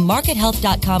 1998, the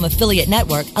MarketHealth.com affiliate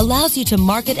network allows you to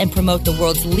market and promote the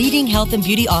world's leading health and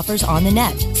beauty offers on the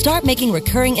net. Start making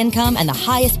recurring income and the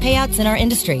highest payouts in our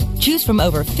industry. Choose from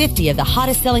over 50 of the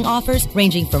hottest selling offers,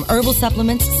 ranging from herbal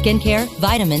supplements, skincare,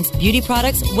 vitamins, beauty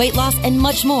products, weight loss, and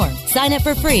much more. Sign up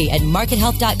for free at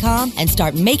MarketHealth.com and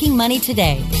start making money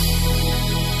today.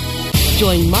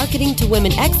 Join Marketing to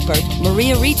Women expert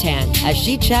Maria Retan as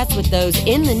she chats with those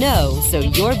in the know so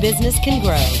your business can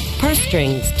grow. Purse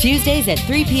Strings, Tuesdays at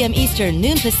 3 p.m. Eastern,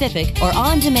 noon Pacific, or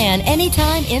on demand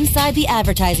anytime inside the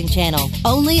advertising channel.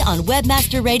 Only on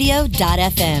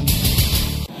webmasterradio.fm.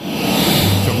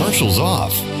 Commercials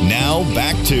off. Now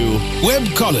back to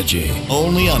Webcology.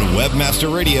 Only on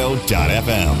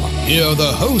webmasterradio.fm. Here are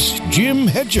the hosts, Jim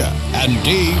Hedger and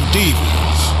Dave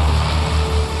Davies.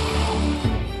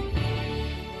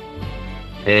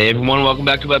 Hey everyone, welcome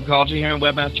back to Webcology here on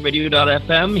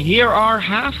webmasterradio.fm. Here are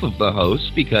half of the hosts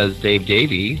because Dave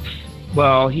Davies,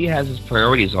 well, he has his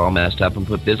priorities all messed up and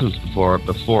put business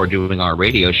before doing our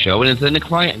radio show, and is in a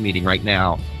client meeting right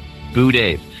now. Boo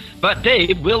Dave. But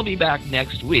Dave will be back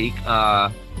next week from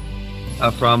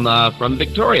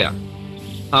Victoria.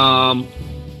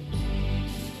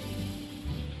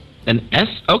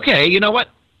 Okay, you know what?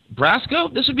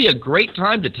 Brasco, this would be a great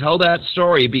time to tell that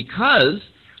story because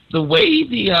the way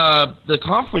the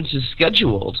conference is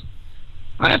scheduled,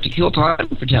 I have to kill time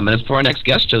for 10 minutes before our next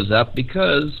guest shows up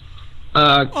because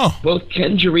both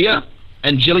Ken Juria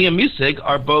and Jillian Musig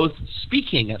are both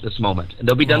speaking at this moment. And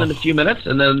they'll be done in a few minutes,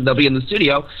 and then they'll be in the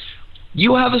studio.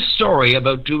 You have a story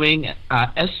about doing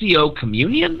SEO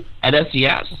communion at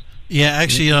SES? Yeah,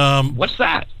 actually... What's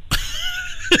that?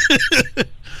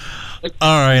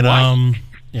 All right.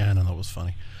 Yeah, I know that was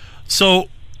funny. So...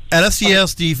 At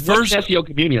SES, the first SEO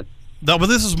communion. But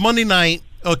this is Monday night.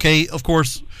 Okay, of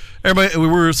course, everybody.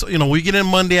 We get in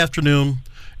Monday afternoon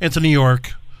into New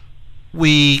York.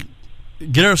 We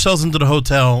get ourselves into the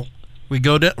hotel. We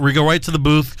go right to the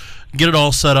booth, get it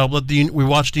all set up. We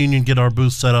watch the union get our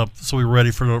booth set up, so we were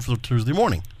ready for Tuesday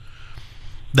morning.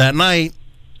 That night,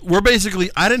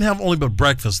 I didn't have only but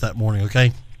breakfast that morning.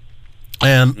 Okay,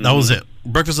 and that was it.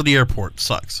 Breakfast at the airport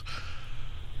sucks.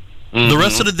 The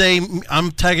rest of the day,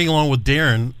 I'm tagging along with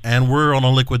Darren, and we're on a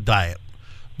liquid diet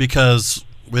because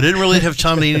we didn't really have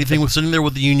time to eat anything. We're sitting there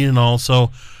with the union and all.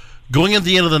 So going at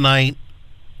the end of the night,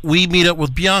 we meet up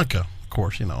with Bianca, of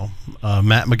course, Matt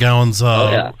McGowan's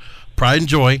pride and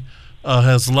joy,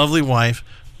 his lovely wife.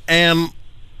 And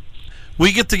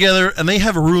we get together, and they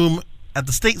have a room at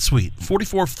the State Suite,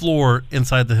 44th floor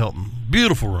inside the Hilton.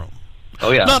 Beautiful room.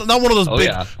 Oh yeah. Not one of those big.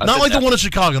 Yeah. Not like the one in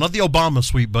Chicago. Not the Obama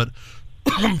suite, but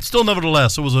still,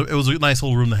 nevertheless, it was a nice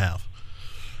little room to have.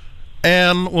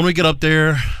 And when we get up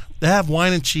there, they have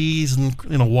wine and cheese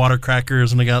and water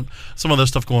crackers, and they got some other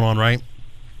stuff going on, right?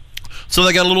 So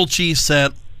they got a little cheese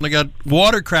set, they got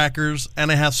water crackers, and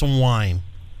they have some wine.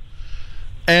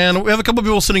 And we have a couple of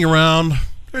people sitting around.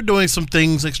 They're doing some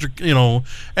things,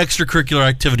 extracurricular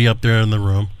activity up there in the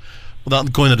room,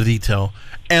 without going into detail.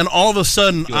 And all of a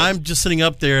sudden, I'm just sitting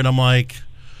up there, and I'm like,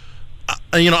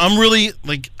 I'm really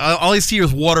like, all I see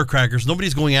is water crackers.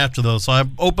 Nobody's going after those. So I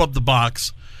open up the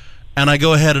box, and I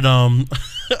go ahead and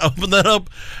open that up,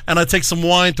 and I take some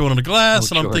wine, throw it in a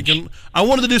glass, and I'm thinking I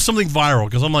wanted to do something viral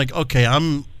because I'm like, okay,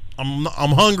 I'm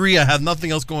hungry. I have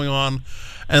nothing else going on,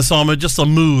 and so I'm in just a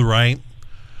mood, right?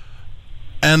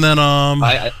 And then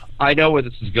I know where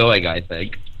this is going. I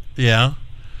think. Yeah.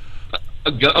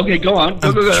 Okay, go on. Go.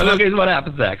 Okay, what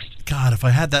happens next? God, if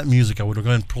I had that music, I would have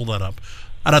gone and pulled that up.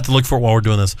 I'd have to look for it while we're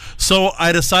doing this. So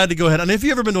I decided to go ahead. And if you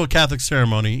ever been to a Catholic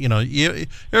ceremony, you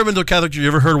ever been to a Catholic, you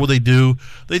ever heard what they do?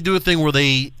 They do a thing where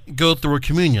they go through a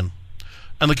communion.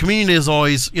 And the communion is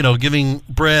always, giving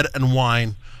bread and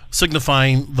wine,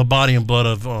 signifying the body and blood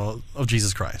of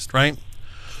Jesus Christ, right?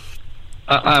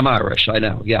 I'm Irish, I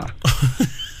know, yeah.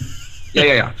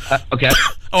 Yeah. Okay.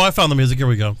 Oh, I found the music. Here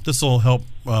we go. This will help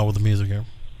with the music here.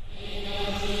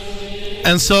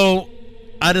 And so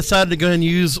I decided to go ahead and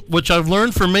use, which I've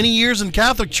learned for many years in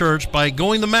Catholic Church by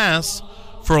going to Mass.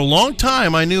 For a long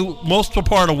time, I knew most of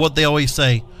part of what they always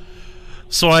say.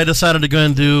 So I decided to go ahead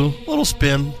and do a little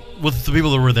spin with the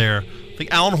people that were there. I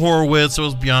think Alan Horowitz, there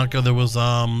was Bianca, there was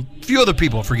a few other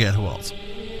people, I forget who else.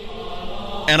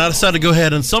 And I decided to go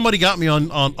ahead, and somebody got me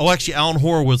on Alan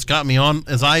Horowitz got me on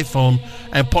his iPhone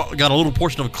and got a little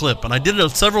portion of a clip. And I did it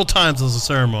several times as a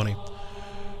ceremony.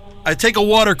 I take a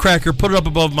water cracker, put it up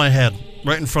above my head,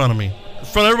 right in front of me, in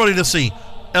front of everybody to see.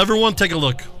 Everyone take a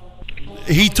look.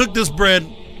 He took this bread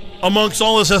amongst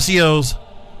all his SEOs,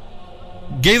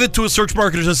 gave it to his search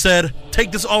marketers and said,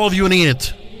 take this, all of you, and eat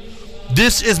it.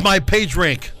 This is my page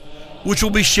rank, which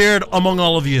will be shared among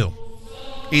all of you.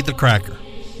 Eat the cracker.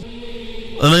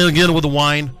 And then again with the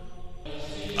wine,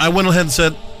 I went ahead and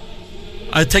said,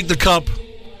 I take the cup,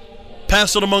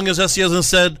 passed it among his SEOs and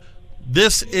said,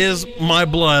 this is my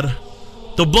blood,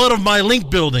 the blood of my link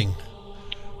building,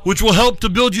 which will help to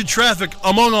build you traffic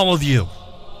among all of you.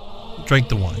 Drink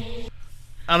the wine.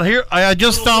 And here, I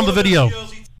just found the video.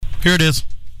 Here it is.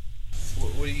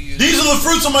 These are the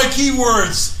fruits of my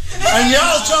keywords. And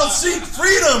y'all shall seek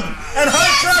freedom and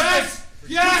high traffic.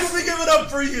 Yes. Which will be given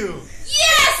up for you.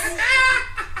 Yes!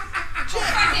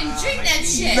 Fucking drink that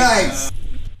shit. Nice.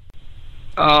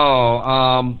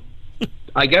 Oh,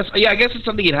 I guess it's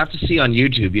something you'd have to see on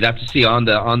YouTube. You'd have to see on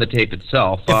the tape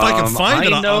itself. If I can find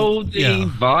it, I know the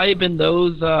vibe in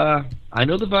those. I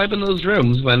know the vibe in those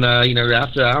rooms when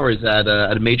after hours at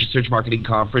a major search marketing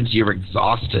conference. You're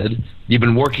exhausted. You've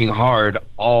been working hard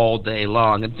all day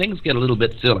long, and things get a little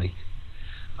bit silly.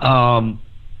 So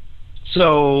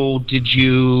did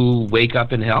you wake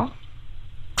up in hell?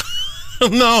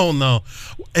 No.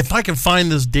 If I can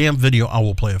find this damn video, I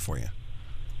will play it for you.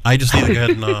 I just need to go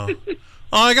ahead and.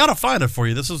 I gotta find it for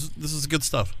you. This is good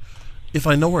stuff. If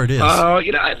I know where it is. Oh,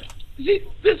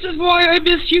 this is why I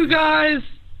miss you guys.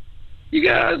 You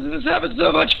guys was having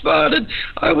so much fun, and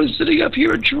I was sitting up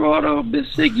here in Toronto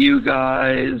missing you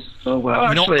guys. Oh well,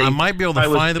 actually, I might be able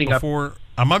to find it before.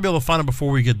 I might be able to find it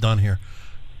before we get done here.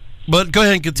 But go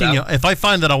ahead and continue. If I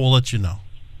find it, I will let you know.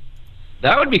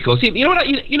 That would be cool. See, you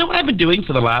know what I've been doing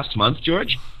for the last month,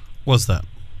 George? What's that?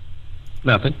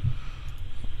 Nothing.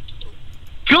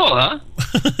 Cool, huh?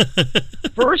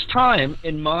 First time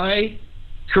in my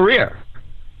career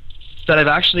that I've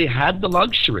actually had the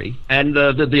luxury and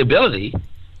the ability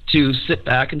to sit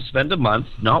back and spend a month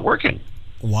not working.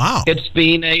 Wow. It's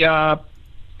been I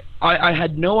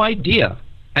had no idea.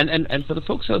 And for the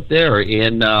folks out there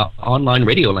in online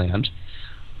radio land,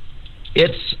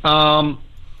 it's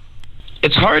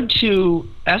hard to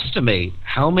estimate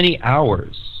how many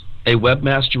hours a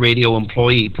Webmaster Radio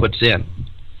employee puts in.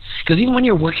 Because even when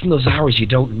you're working those hours, you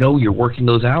don't know you're working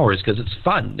those hours because it's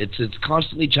fun. It's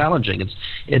constantly challenging.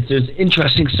 There's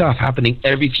interesting stuff happening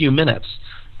every few minutes.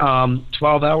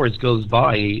 12 hours goes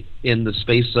by in the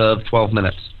space of 12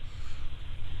 minutes.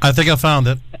 I think I found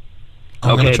it.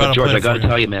 Okay, but George, I got to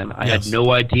tell you, man, I had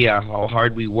no idea how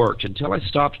hard we worked until I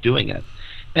stopped doing it.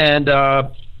 And I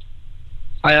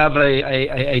have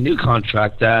a new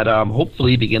contract that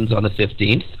hopefully begins on the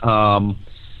 15th.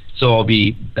 So I'll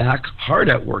be back hard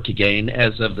at work again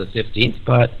as of the 15th.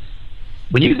 But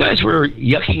When you guys were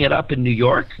yucking it up in New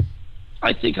York,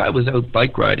 I think I was out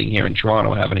bike riding here in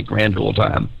Toronto having a grand old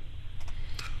time.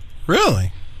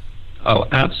 Really? Oh,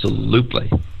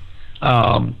 absolutely.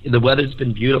 The weather's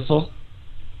been beautiful.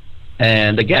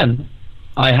 And again,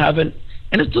 I haven't...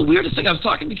 And it's the weirdest thing. I was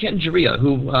talking to Ken Jaria,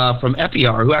 who from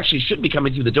EPR, who actually should be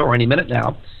coming through the door any minute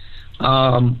now.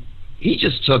 He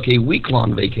just took a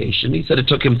week-long vacation. He said it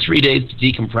took him 3 days to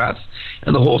decompress,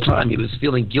 and the whole time he was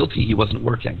feeling guilty he wasn't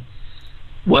working.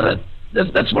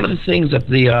 That's one of the things that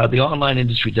the online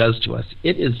industry does to us.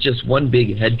 It is just one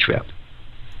big head trip.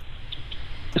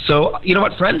 So, you know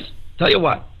what, friends? Tell you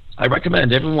what, I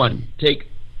recommend everyone take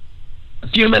a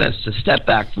few minutes to step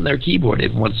back from their keyboard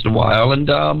every once in a while and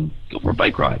go for a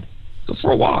bike ride. Go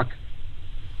for a walk.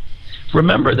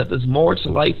 Remember that there's more to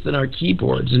life than our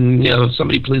keyboards. And,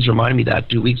 somebody please remind me that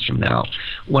 2 weeks from now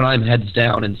when I'm heads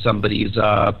down in somebody's,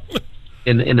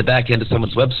 in the back end of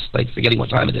someone's website, forgetting what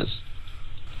time it is.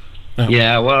 Oh.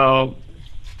 Yeah, well,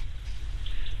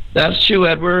 that's true,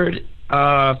 Edward.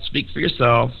 Speak for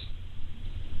yourself.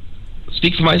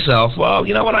 Speak for myself. Well,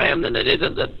 you know what I am?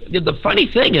 The funny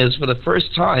thing is, for the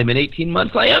first time in 18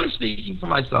 months, I am speaking for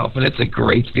myself, and it's a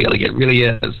great feeling. It really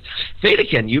is.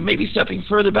 Fadikin, you may be stepping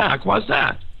further back. Why's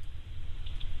that?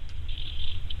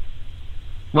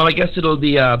 Well, I guess it'll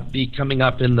be coming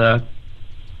up in the...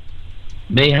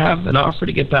 May have an offer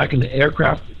to get back into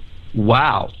aircraft.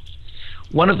 Wow.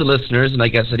 One of the listeners, and I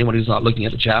guess anyone who's not looking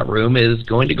at the chat room, is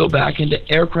going to go back into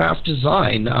aircraft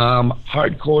design,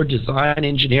 hardcore design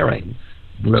engineering.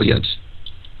 Brilliant.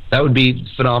 That would be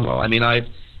phenomenal. I mean,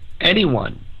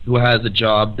 anyone who has a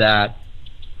job that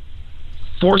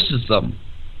forces them,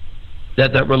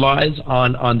 that relies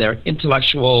on their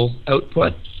intellectual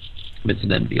output, it's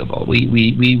an enviable.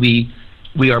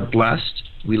 We are blessed.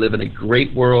 We live in a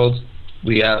great world.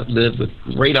 We live with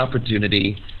great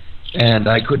opportunity. And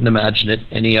I couldn't imagine it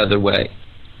any other way.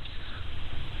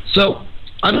 So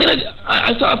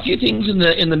I saw a few things in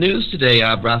the news today,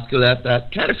 Brasco,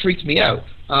 that kind of freaked me out.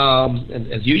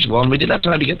 And as usual, and we didn't have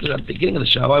time to get to the beginning of the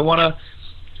show. I want to,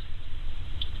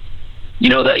 you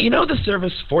know the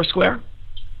service Foursquare.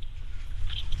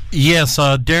 Yes,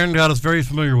 Darren got us very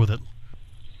familiar with it.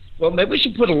 Well, maybe we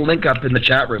should put a link up in the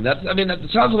chat room. That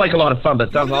sounds like a lot of fun, but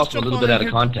it sounds also a little bit out of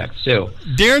context too.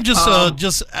 Darren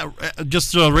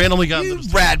just randomly got you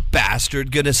rat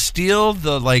bastard, gonna steal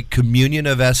the communion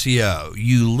of SEO.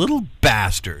 You little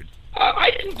bastard. I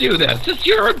didn't do this. Just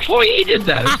your employee did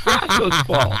that. It's Brasco's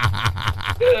fault.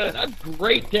 Good. That's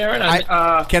great,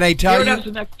 Darren. Can I tell you? Darren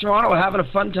and next Toronto are having a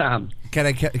fun time. Can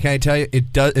I tell you?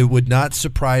 It would not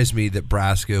surprise me that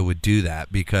Brasco would do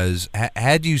that, because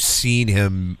had you seen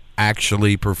him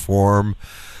actually perform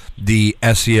the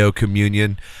SEO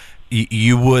communion,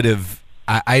 you would have.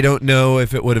 I don't know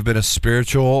if it would have been a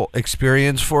spiritual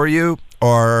experience for you,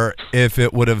 or if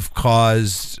it would have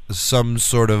caused some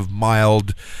sort of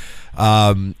mild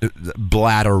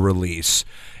bladder release.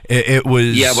 It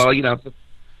was. Yeah, well,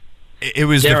 it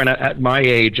was Darren. At my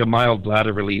age, a mild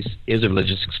bladder release is a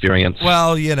religious experience.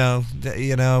 Well,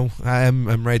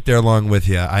 I'm right there along with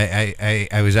you.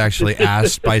 I was actually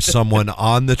asked by someone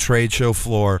on the trade show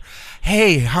floor,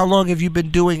 "Hey, how long have you been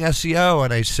doing SEO?"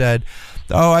 And I said,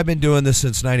 "Oh, I've been doing this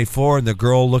since '94." And the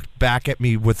girl looked back at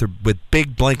me with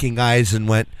big blinking eyes and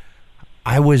went,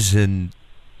 "I was in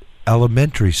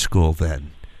elementary school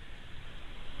then."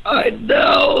 I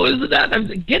know, isn't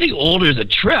that? Getting older is a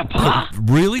trip, huh? It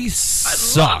really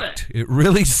sucked. It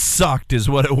really sucked is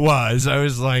what it was. I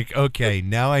was like, okay,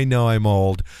 now I know I'm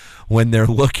old when they're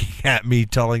looking at me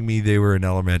telling me they were in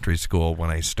elementary school when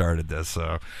I started this.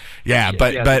 So,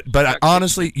 but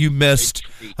honestly, you missed.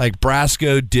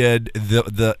 Brasco did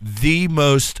the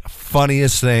most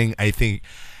funniest thing, I think,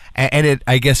 and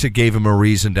I guess it gave him a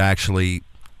reason to actually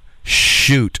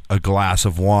shoot a glass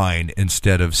of wine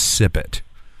instead of sip it.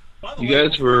 You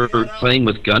guys were playing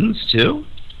with guns, too?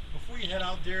 Before you head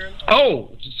out, Darren... Oh,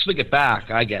 just swing it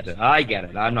back. I get it.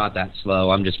 I'm not that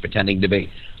slow. I'm just pretending to be.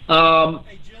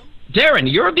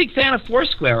 Darren, you're a big fan of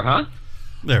Foursquare, huh?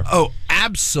 There. Oh,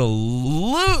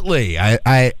 absolutely.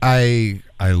 I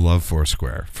love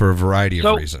Foursquare for a variety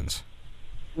of reasons.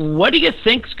 What do you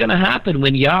think's going to happen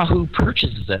when Yahoo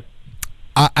purchases it?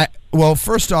 Well,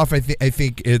 first off, I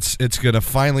think it's going to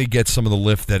finally get some of the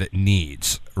lift that it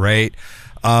needs, right?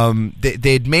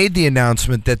 They'd made the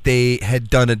announcement that they had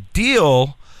done a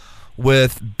deal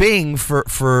with Bing for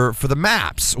the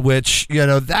maps, which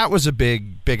that was a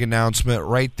big announcement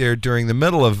right there during the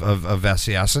middle of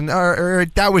SES, and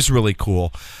that was really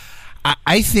cool.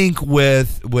 I think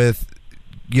with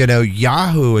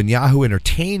Yahoo and Yahoo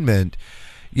Entertainment,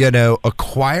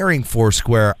 acquiring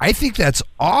Foursquare, I think that's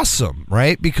awesome,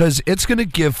 right? Because it's going to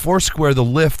give Foursquare the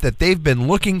lift that they've been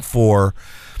looking for.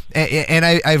 And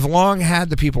I've long had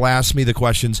the people ask me the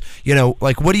questions,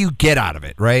 like, what do you get out of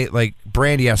it, right? Like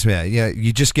Brandy asked me that,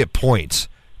 you just get points.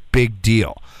 Big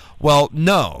deal. Well,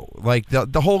 no, like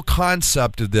the whole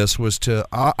concept of this was to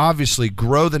obviously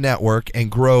grow the network and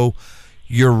grow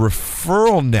your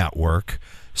referral network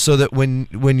so that when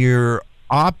you're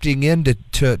opting into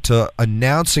to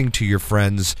announcing to your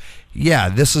friends,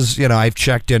 this is, I've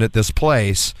checked in at this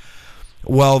place.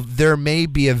 Well, there may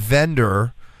be a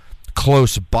vendor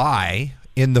close by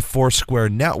in the Foursquare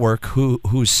network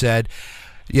who said,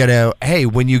 hey,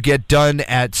 when you get done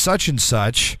at such and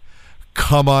such,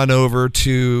 come on over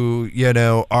to,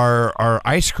 our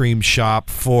ice cream shop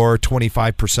for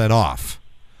 25% off.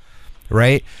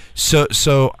 Right?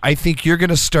 So I think you're going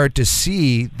to start to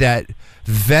see that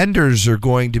vendors are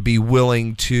going to be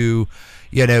willing to,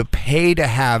 pay to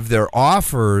have their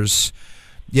offers,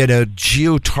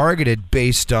 geo-targeted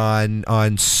based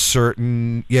on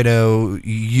certain,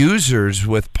 users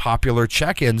with popular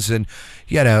check-ins. And,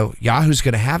 Yahoo's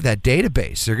going to have that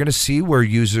database. They're going to see where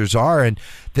users are. And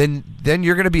then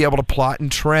you're going to be able to plot and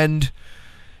trend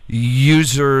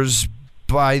users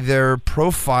by their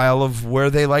profile of where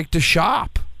they like to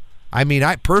shop. I mean,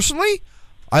 I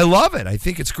love it. I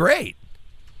think it's great.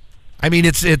 I mean,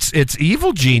 it's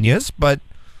evil genius, but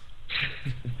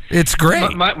it's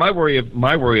great. My worry,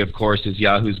 of course, is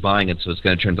Yahoo's buying it, so it's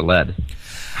going to turn to lead.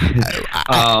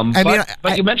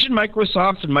 But you mentioned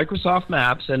Microsoft and Microsoft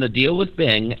Maps and a deal with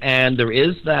Bing, and there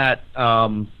is that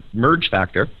merge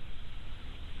factor.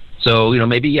 So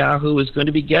maybe Yahoo is going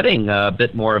to be getting a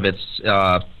bit more of its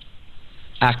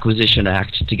acquisition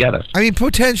act together. I mean,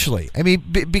 potentially. I mean,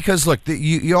 because look,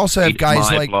 you also have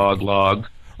guys like log.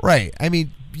 Right. I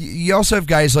mean, you also have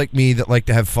guys like me that like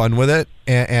to have fun with it,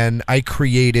 and I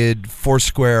created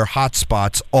Foursquare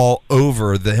hotspots all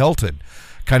over the Hilton.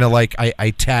 Kind of like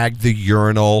I tagged the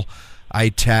urinal, I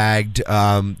tagged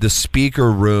the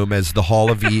speaker room as the Hall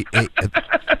of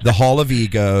the Hall of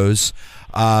Egos.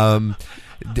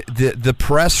 The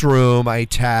press room I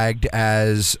tagged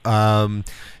as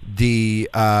the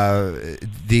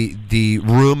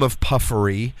room of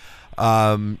puffery.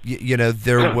 There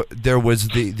was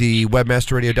the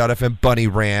webmasterradio.fm bunny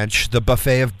ranch, the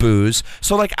buffet of booze.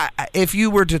 So like if you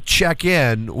were to check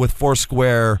in with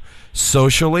Foursquare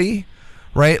socially,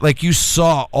 right, like you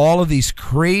saw all of these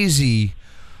crazy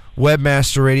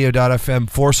webmasterradio.fm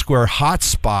Foursquare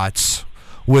hotspots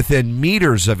within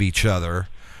meters of each other,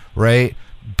 right?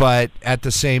 But at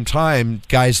the same time,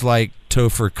 guys like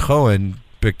Topher Cohen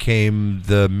became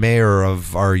the mayor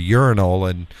of our urinal,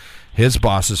 and his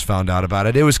bosses found out about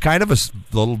it. It was kind of a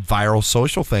little viral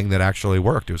social thing that actually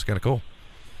worked. It was kind of cool.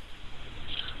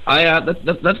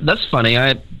 That's funny.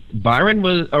 Byron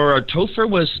was, or Topher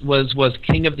was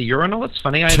king of the urinal. It's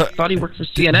funny. I thought he worked for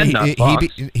CNN, not Fox.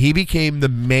 He became the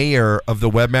mayor of the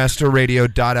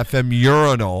webmasterradio.fm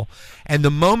urinal. And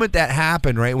the moment that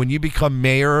happened, right, when you become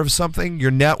mayor of something,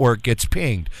 your network gets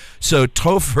pinged. So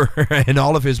Topher and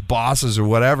all of his bosses or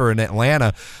whatever in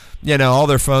Atlanta, all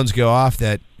their phones go off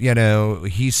that,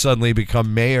 he's suddenly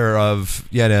become mayor of,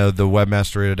 the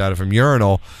webmasterradio.fm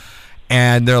urinal.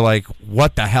 And they're like,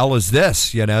 what the hell is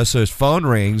this? So his phone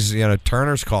rings,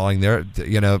 Turner's calling.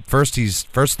 First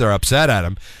they're upset at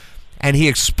him. And he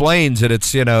explains that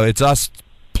it's us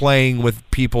playing with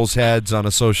people's heads on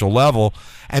a social level.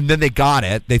 And then they got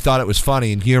it. They thought it was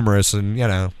funny and humorous, and,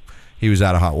 he was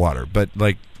out of hot water. But,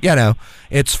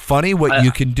 it's funny what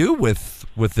you can do with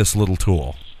this little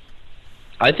tool.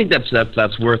 I think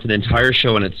that's worth an entire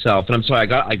show in itself. And I'm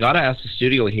sorry, I got to ask the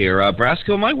studio here,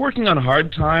 Brasco, am I working on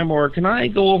hard time, or can I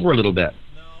go over a little bit?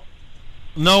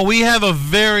 No, we have a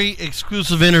very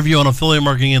exclusive interview on Affiliate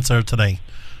Marketing Insider today.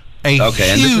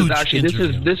 Okay, and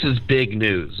this is big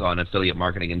news on Affiliate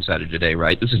Marketing Insider today,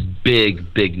 right? This is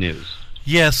big news.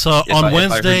 Yes, on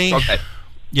Wednesday. Okay.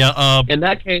 Yeah. In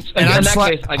that case,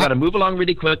 I got to move along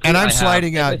really quickly. And I'm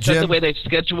sliding out, Jim. The way they've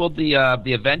scheduled the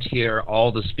event here,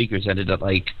 all the speakers ended at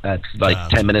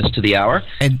 10 minutes to the hour,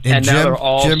 and Jim, now they're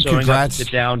all Jim, showing congrats. up to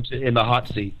sit down in the hot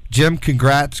seat. Jim,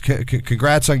 congrats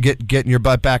on getting your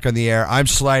butt back on the air. I'm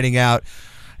sliding out,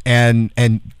 and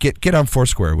get on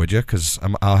Foursquare, would you? Because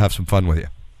I'll have some fun with you.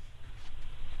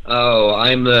 Oh,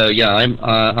 I'm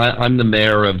the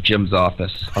mayor of Jim's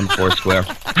office on Foursquare.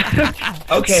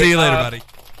 Okay. See you later, buddy.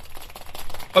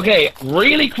 Okay,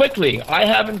 really quickly, I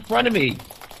have in front of me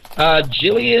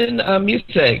Jillian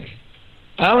Museg,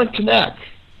 Alan Knecht,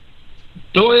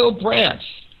 Doyle Branch,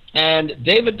 and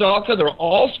David Dalka. They're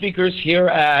all speakers here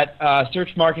at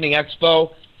Search Marketing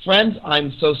Expo. Friends,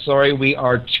 I'm so sorry. We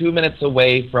are 2 minutes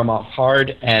away from a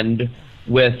hard end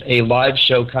with a live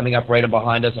show coming up right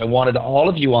behind us. I wanted all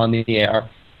of you on the air,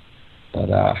 but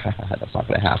that's not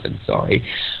going to happen. Sorry.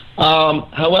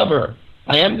 However,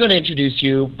 I am going to introduce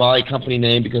you by company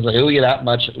name because I owe you that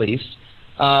much at least.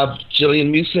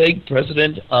 Jillian Musig,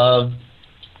 president of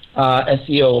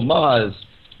SEO Moz.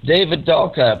 David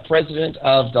Dalka, president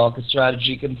of Dalka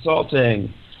Strategy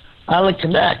Consulting. Alan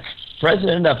Knecht,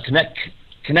 president of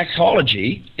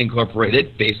Connectology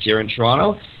Incorporated, based here in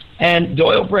Toronto. And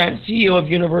Doyle Brandt, CEO of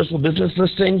Universal Business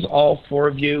Listings. All four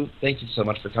of you, thank you so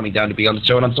much for coming down to be on the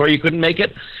show, and I'm sorry you couldn't make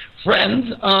it.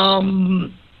 Friends,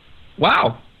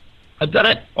 wow, I've done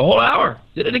it a whole hour.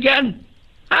 Did it again.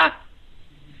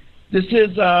 This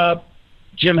is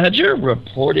Jim Hedger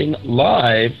reporting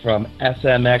live from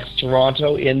SMX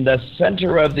Toronto in the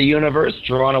center of the universe,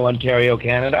 Toronto, Ontario,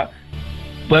 Canada.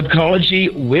 Webcology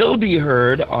will be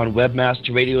heard on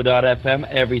webmasterradio.fm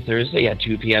every Thursday at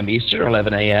 2 p.m. Eastern,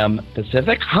 11 a.m.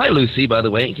 Pacific. Hi, Lucy, by the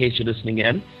way, in case you're listening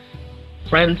in.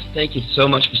 Friends, thank you so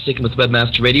much for sticking with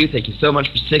Webmaster Radio. Thank you so much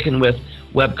for sticking with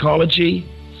Webcology.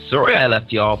 Sorry I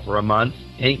left you all for a month.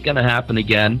 Ain't going to happen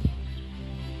again.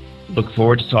 Look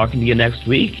forward to talking to you next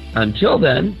week. Until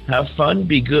then, have fun,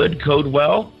 be good, code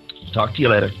well. Talk to you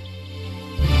later.